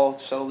could all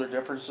settle their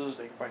differences,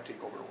 they could probably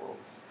take over the world.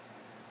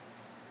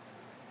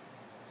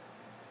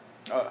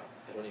 I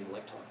don't even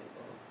like talking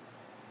about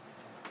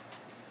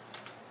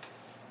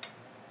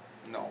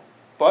them. No.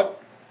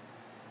 But,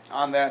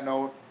 on that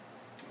note,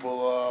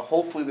 well,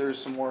 hopefully there's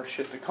some more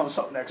shit that comes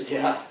up next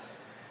week.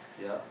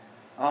 Yeah.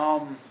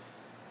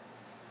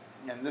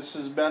 And this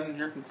has been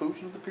your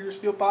conclusion of the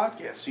Petersfield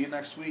Podcast. See you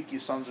next week, you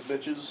sons of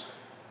bitches.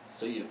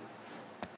 So you.